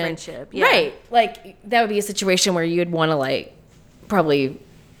toxic situation. friendship. Yeah. Right. Like, that would be a situation where you'd want to, like, probably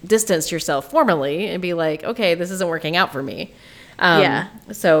distance yourself formally and be like, okay, this isn't working out for me. Yeah.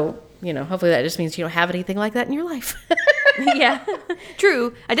 So, you know, hopefully that just means you don't have anything like that in your life. Yeah,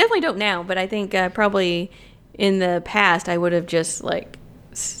 true. I definitely don't now, but I think probably in the past I would have just, like,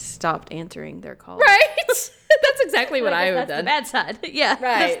 stopped answering their calls. Right. That's exactly what Like, I would have that's done. the bad side. Yeah.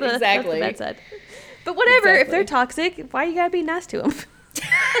 Right, That's exactly. the bad side. But whatever, if Exactly. they're toxic, why you gotta be nice to them?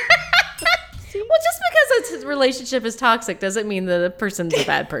 Well, just because a relationship is toxic doesn't mean that the person's a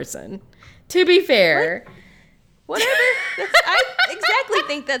bad person. To be fair. Whatever. I exactly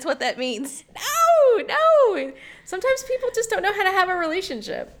think that's what that means. No. Sometimes people just don't know how to have a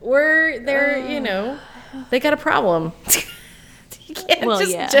relationship. Or they're, you know, they got a problem. You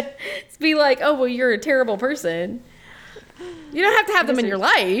can't just be like, oh, well, you're a terrible person. You don't have to have them in your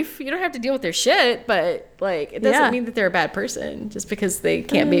life. You don't have to deal with their shit, but, like, it doesn't mean that they're a bad person just because they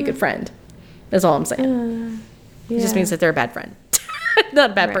can't be a good friend. That's all I'm saying. It just means that they're a bad friend.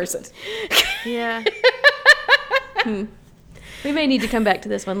 Not a bad person. Yeah. We may need to come back to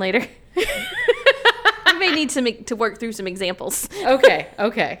this one later. We may need to work through some examples.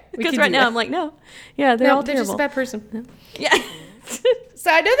 Okay. Because right now I'm like, no. Yeah, they're all they're terrible. just a bad person. Yeah. So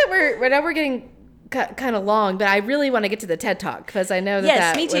I know that we're getting kind of long, but I really want to get to the TED Talk because I know that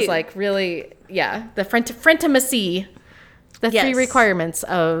Yes, me was too. like really, the frientimacy, the 3 Yes. requirements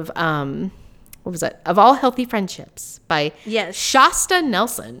of what was it? Of All Healthy Friendships by Yes. Shasta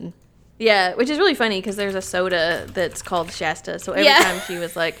Nelson. Yeah, which is really funny because there's a soda that's called Shasta. So every Yeah. time she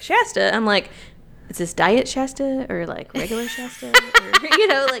was like, Shasta, I'm like, is this Diet Shasta or like regular Shasta? Or, you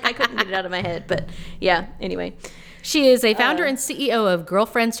know, like I couldn't get it out of my head. But yeah, anyway. She is a founder and CEO of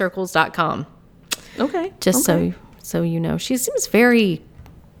girlfriendcircles.com. Okay. Just okay. so you know, she seems very,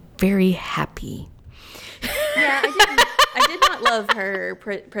 very happy. Yeah, I did not love her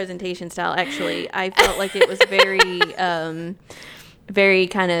presentation style, actually. I felt like it was very, very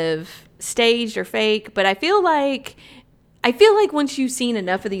kind of staged or fake. But I feel like once you've seen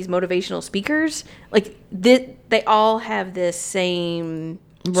enough of these motivational speakers, like they all have this same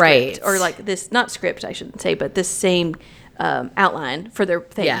script, Right. or like this, not script, I shouldn't say, but this same outline for their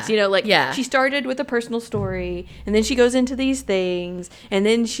things. Yeah. You know, like Yeah. she started with a personal story, and then she goes into these things, and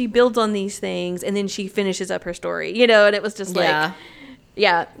then she builds on these things, and then she finishes up her story. You know, and it was just like,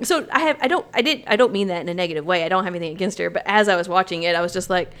 yeah. So I don't mean that in a negative way. I don't have anything against her, but as I was watching it, I was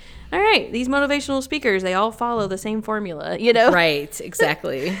just like, all right, these motivational speakers, they all follow the same formula. You know, Right.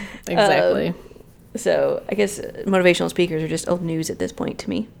 Exactly. Exactly. So I guess motivational speakers are just old news at this point to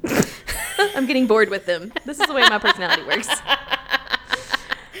me. I'm getting bored with them. This is the way my personality works.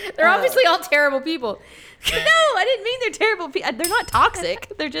 They're obviously all terrible people. No, I didn't mean they're terrible people. They're not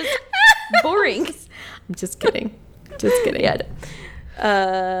toxic. They're just boring. I'm just kidding. Just kidding. Yeah.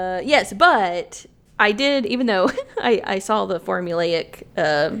 Yes, but I did, even though I saw the formulaic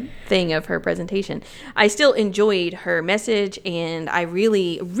thing of her presentation, I still enjoyed her message, and I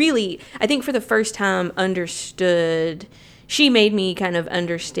really, I think for the first time understood, she made me kind of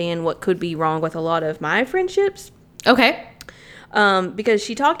understand what could be wrong with a lot of my friendships. Okay. Because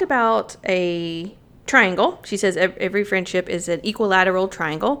she talked about a triangle. She says every friendship is an equilateral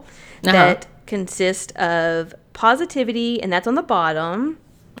triangle that consists of positivity, and that's on the bottom.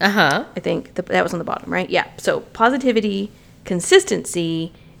 I think that was on the bottom, right? Yeah. So positivity,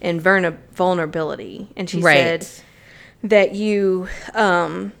 consistency, and vulnerability. And she said that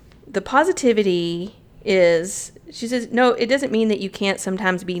the positivity is, she says, no, it doesn't mean that you can't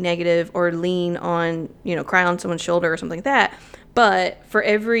sometimes be negative or lean on, cry on someone's shoulder or something like that. But for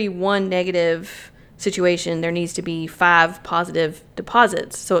every one negative situation, there needs to be 5 positive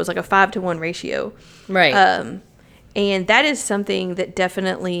deposits. So it's like a 5-to-1 ratio. Right. And that is something that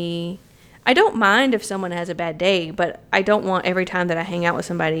definitely, I don't mind if someone has a bad day, but I don't want every time that I hang out with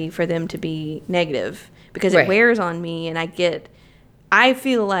somebody for them to be negative, because it wears on me, and I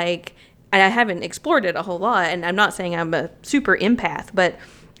feel like, and I haven't explored it a whole lot, and I'm not saying I'm a super empath, but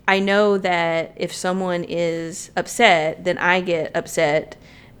I know that if someone is upset, then I get upset,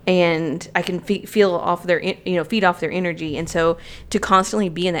 and I can feed off their energy. And so to constantly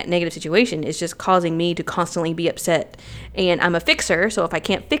be in that negative situation is just causing me to constantly be upset. And I'm a fixer, so if I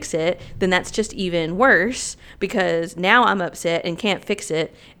can't fix it, then that's just even worse, because now I'm upset and can't fix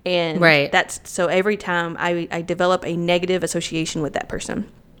it. And that's, so every time I develop a negative association with that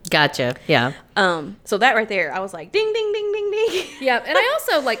person. Gotcha. Yeah. So that right there, I was like, ding, ding, ding, ding, ding. Yeah. And I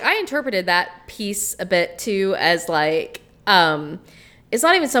also, I interpreted that piece a bit too as it's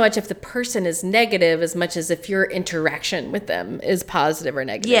not even so much if the person is negative as much as if your interaction with them is positive or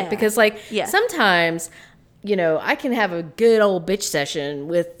negative. Yeah. Because sometimes, I can have a good old bitch session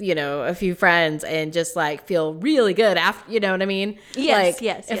with, a few friends and just feel really good after, you know what I mean? Yes,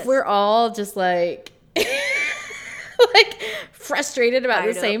 if we're all just frustrated about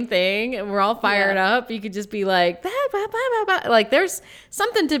the same thing and we're all fired up, you could just be like, bah, bah, bah, bah, bah. There's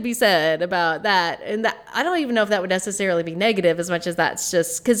something to be said about that. And that, I don't even know if that would necessarily be negative as much as that's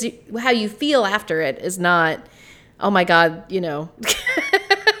just because how you feel after it is not, oh my God, It's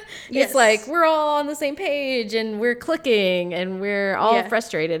we're all on the same page and we're clicking and we're all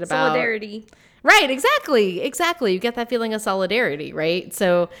frustrated about solidarity. Right, exactly. You get that feeling of solidarity, right?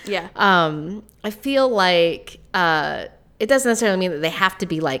 So, I feel like it doesn't necessarily mean that they have to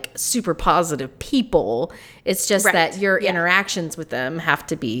be super positive people. It's just that your interactions with them have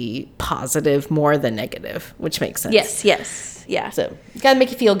to be positive more than negative, which makes sense. Yes. Yeah. So, you got to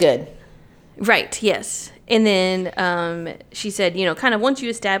make you feel good. Right, yes. And then she said, kind of once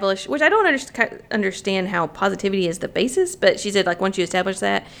you establish, which I don't understand how positivity is the basis, but she said, once you establish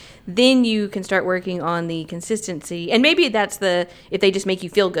that, then you can start working on the consistency. And maybe that's if they just make you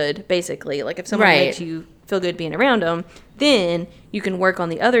feel good, basically. If someone makes you feel good being around them, then you can work on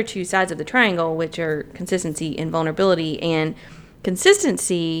the other 2 sides of the triangle, which are consistency and vulnerability. And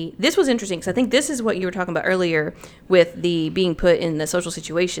consistency, this was interesting because I think this is what you were talking about earlier with the being put in the social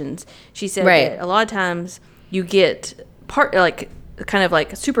situations. She said that a lot of times you get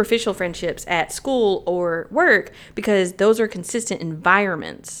superficial friendships at school or work because those are consistent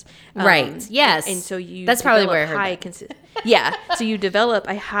environments. Right. Yes. And so that's probably where I heard that. Yeah. So you develop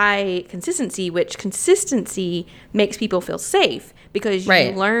a high consistency, which consistency makes people feel safe because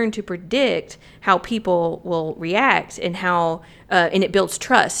you learn to predict how people will react and how, and it builds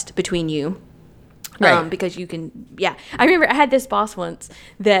trust between you. Because you can, I remember I had this boss once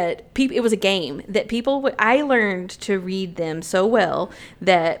that it was a game that I learned to read them so well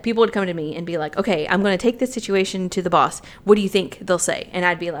that people would come to me and be like, okay, I'm going to take this situation to the boss. What do you think they'll say? And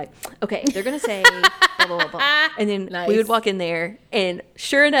I'd be like, okay, they're going to say blah, blah, blah, blah. And then we would walk in there and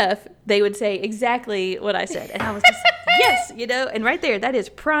sure enough, they would say exactly what I said. And I was just like, yes, and right there, that is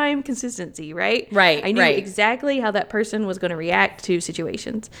prime consistency, right? Right. I knew exactly how that person was going to react to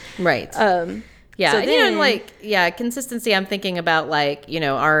situations. Right. Yeah, so then, consistency, I'm thinking about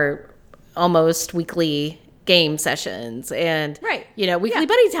our almost weekly game sessions and, weekly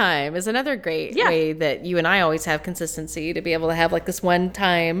buddy time is another great way that you and I always have consistency to be able to have this one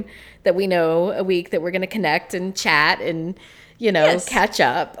time that we know a week that we're going to connect and chat and, catch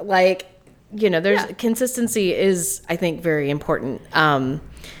up. There's consistency is, I think, very important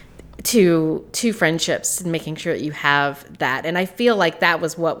to friendships and making sure that you have that. And I feel like that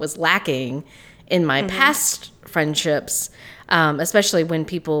was what was lacking in my past friendships, especially when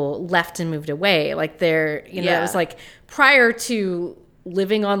people left and moved away. It was prior to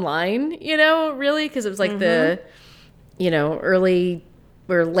living online, really, because it was the, early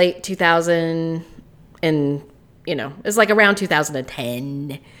or late 2000 in, it's like around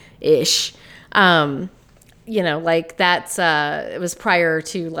 2010-ish. Like that's, it was prior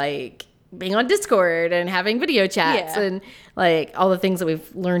to like being on Discord and having video chats and like all the things that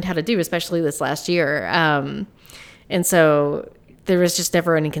we've learned how to do, especially this last year. And so there was just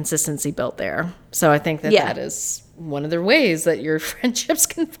never any consistency built there. So I think that is one of the ways that your friendships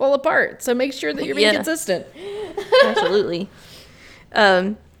can fall apart. So make sure that you're being consistent. Absolutely.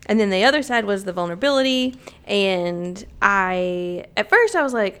 And then the other side was the vulnerability. And at first I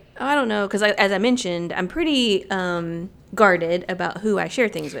was like, oh, I don't know. Because as I mentioned, I'm pretty guarded about who I share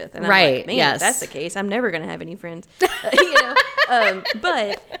things with. And I'm like, man, if that's the case, I'm never going to have any friends.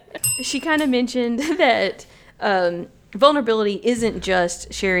 But she kind of mentioned that vulnerability isn't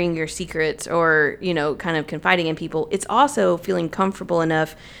just sharing your secrets or, kind of confiding in people. It's also feeling comfortable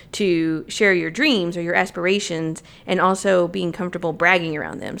enough to share your dreams or your aspirations and also being comfortable bragging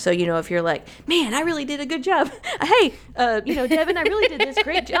around them. So, if you're like, man, I really did a good job. Hey, Devin, I really did this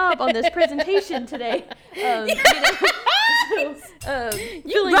great job on this presentation today. Feeling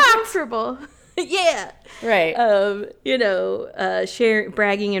comfortable. Yeah. Right.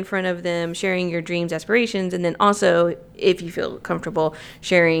 Bragging in front of them, sharing your dreams, aspirations, and then also, if you feel comfortable,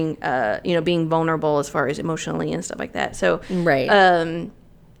 sharing, being vulnerable as far as emotionally and stuff like that. So, right.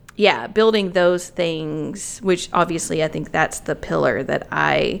 Building those things, which obviously I think that's the pillar that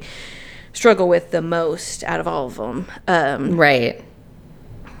I struggle with the most out of all of them. Right.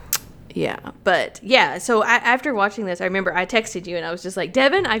 Yeah, but so after watching this, I remember I texted you and I was just like,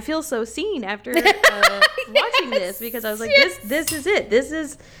 Devin, I feel so seen after watching this, because I was like, this is it.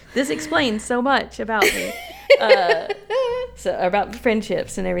 This explains so much about me, so about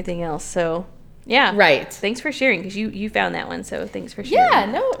friendships and everything else. So yeah, right. Thanks for sharing, because you found that one. So thanks for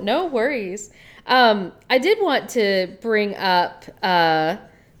sharing. Yeah, no worries. I did want to bring up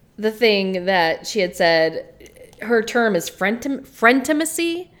the thing that she had said. Her term is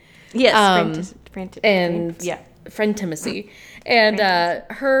frientimacy. Yes, frientimacy. And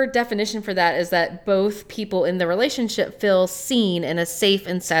her definition for that is that both people in the relationship feel seen in a safe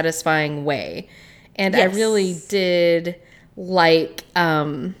and satisfying way. And I really did like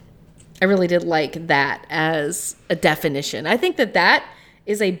that as a definition. I think that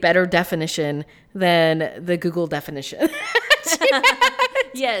is a better definition than the Google definition.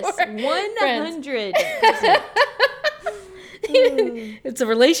 Yes, 100%. It's a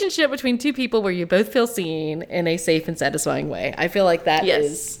relationship between two people where you both feel seen in a safe and satisfying way. I feel like that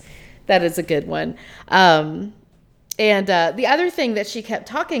is a good one. And the other thing that she kept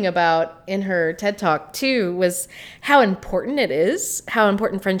talking about in her TED Talk too was how important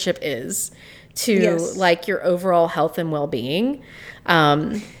friendship is to like your overall health and well-being.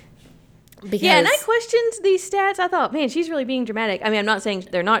 And I questioned these stats. I thought, man, she's really being dramatic. I mean, I'm not saying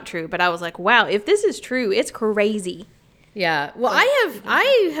they're not true, but I was like, wow, if this is true, it's crazy. Yeah. Well,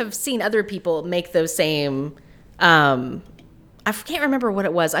 I have seen other people make those same, I can't remember what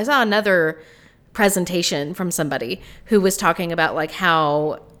it was. I saw another presentation from somebody who was talking about like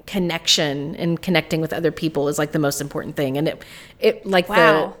how connection and connecting with other people is like the most important thing. And it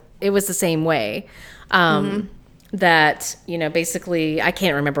was the same way. That, basically, I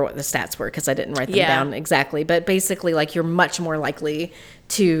can't remember what the stats were because I didn't write them down exactly. But basically, like, you're much more likely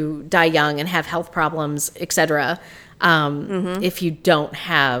to die young and have health problems, etc. If you don't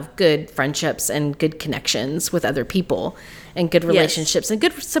have good friendships and good connections with other people and good relationships and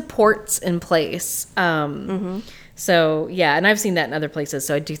good supports in place. So, yeah, and I've seen that in other places.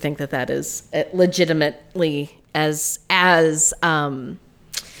 So I do think that is legitimately as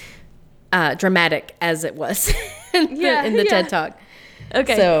dramatic as it was in the TED Talk.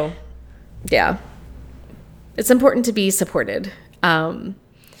 Okay. So, yeah, it's important to be supported. And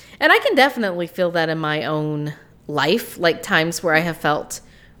I can definitely feel that in my own life, like times where I have felt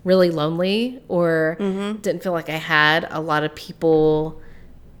really lonely or didn't feel like I had a lot of people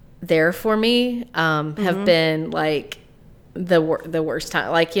there for me, have been like the worst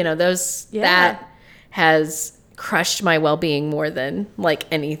time. Like, that has crushed my well-being more than like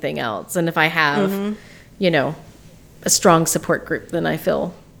anything else. And if I have, a strong support group, then I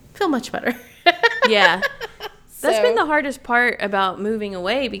feel much better. Yeah. That's been the hardest part about moving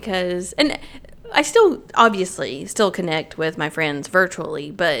away, because, and I still obviously connect with my friends virtually,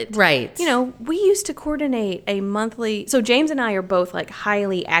 but we used to coordinate a monthly. So James and I are both like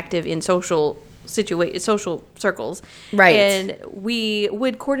highly active in social circles, right? And we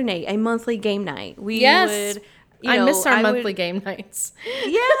would coordinate a monthly game night. I miss our monthly game nights.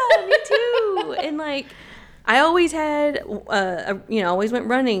 Yeah, me too. And like, I always had, always went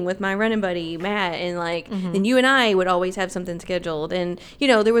running with my running buddy, Matt, and like, then you and I would always have something scheduled. And,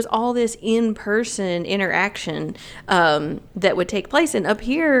 there was all this in-person interaction that would take place. And up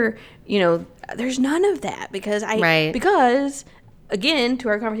here, there's none of that because again, to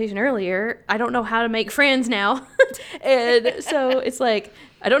our conversation earlier, I don't know how to make friends now. And so it's like,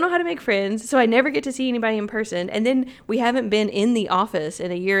 I don't know how to make friends, so I never get to see anybody in person. And then we haven't been in the office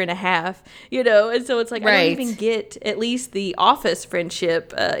in a year and a half, and so it's like I don't even get at least the office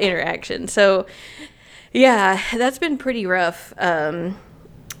friendship interaction. So, yeah, that's been pretty rough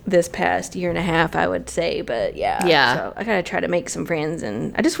this past year and a half, I would say. But, yeah. So I got to try to make some friends,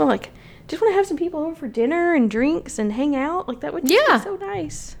 and I just want to have some people over for dinner and drinks and hang out. Like, that would be so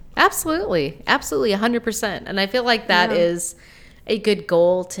nice. Absolutely. Absolutely, 100%. And I feel like that is a good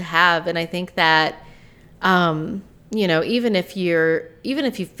goal to have. And I think that, even if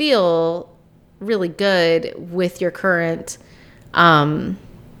you feel really good with your current, friends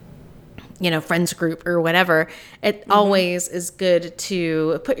group or whatever, it always is good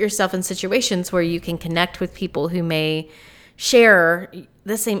to put yourself in situations where you can connect with people who may share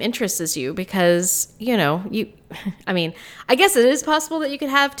the same interests as you, because, I guess it is possible that you could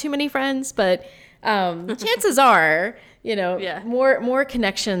have too many friends, but chances are, more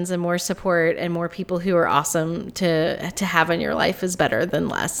connections and more support and more people who are awesome to have in your life is better than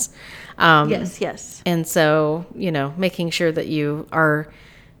less. Yes. And so, making sure that you are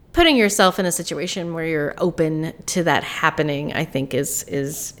putting yourself in a situation where you're open to that happening, I think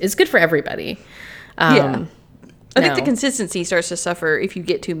is good for everybody. I think the consistency starts to suffer if you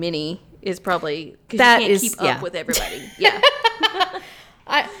get too many. Is probably because you can't keep up with everybody. Yeah.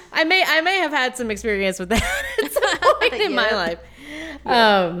 I may have had some experience with that at some point in my life.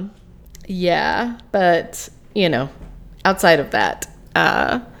 But outside of that,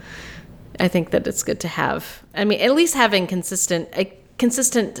 I think that it's good to have. I mean, at least having consistent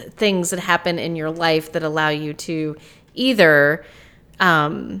things that happen in your life that allow you to either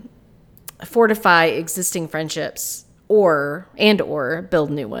fortify existing friendships or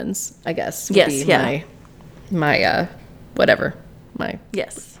build new ones, I guess. Would be my whatever. My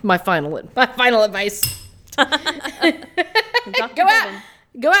final advice. Go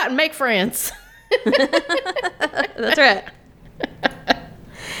out and make friends. That's right.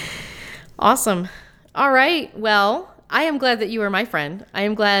 Awesome. All right. Well, I am glad that you are my friend. I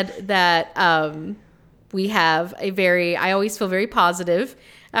am glad that we have I always feel very positive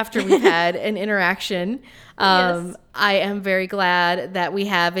after we've had an interaction. Yes. I am very glad that we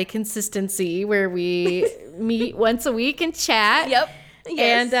have a consistency where we meet once a week and chat. Yep.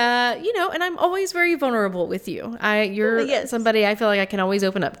 Yes. And, and I'm always very vulnerable with you. You're somebody I feel like I can always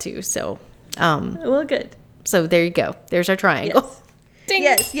open up to. So, well, good. So there you go. There's our triangle.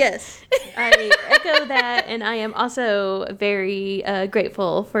 Yes. Ding. Yes. I echo that. And I am also very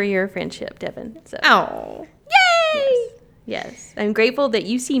grateful for your friendship, Devin. So. Oh, yay. Yes. I'm grateful that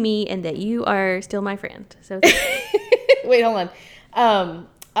you see me and that you are still my friend. So wait, hold on.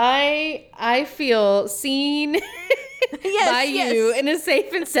 I feel seen by you in a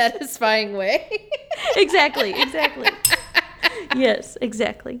safe and satisfying way. Exactly. Yes,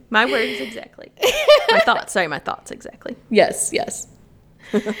 exactly. My words, exactly. My thoughts, exactly. Yes.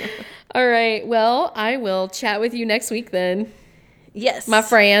 All right. Well, I will chat with you next week then. Yes. My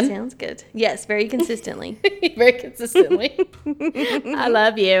friend. Sounds good. Yes, very consistently. Very consistently. I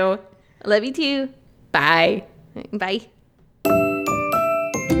love you. I love you too. Bye. Bye.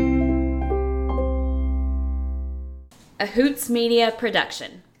 A Hoots Media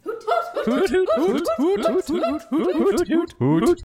production. Hoot, hoot, hoot, hoot, hoot, hoot, hoot, hoot, hoot, hoot, hoot.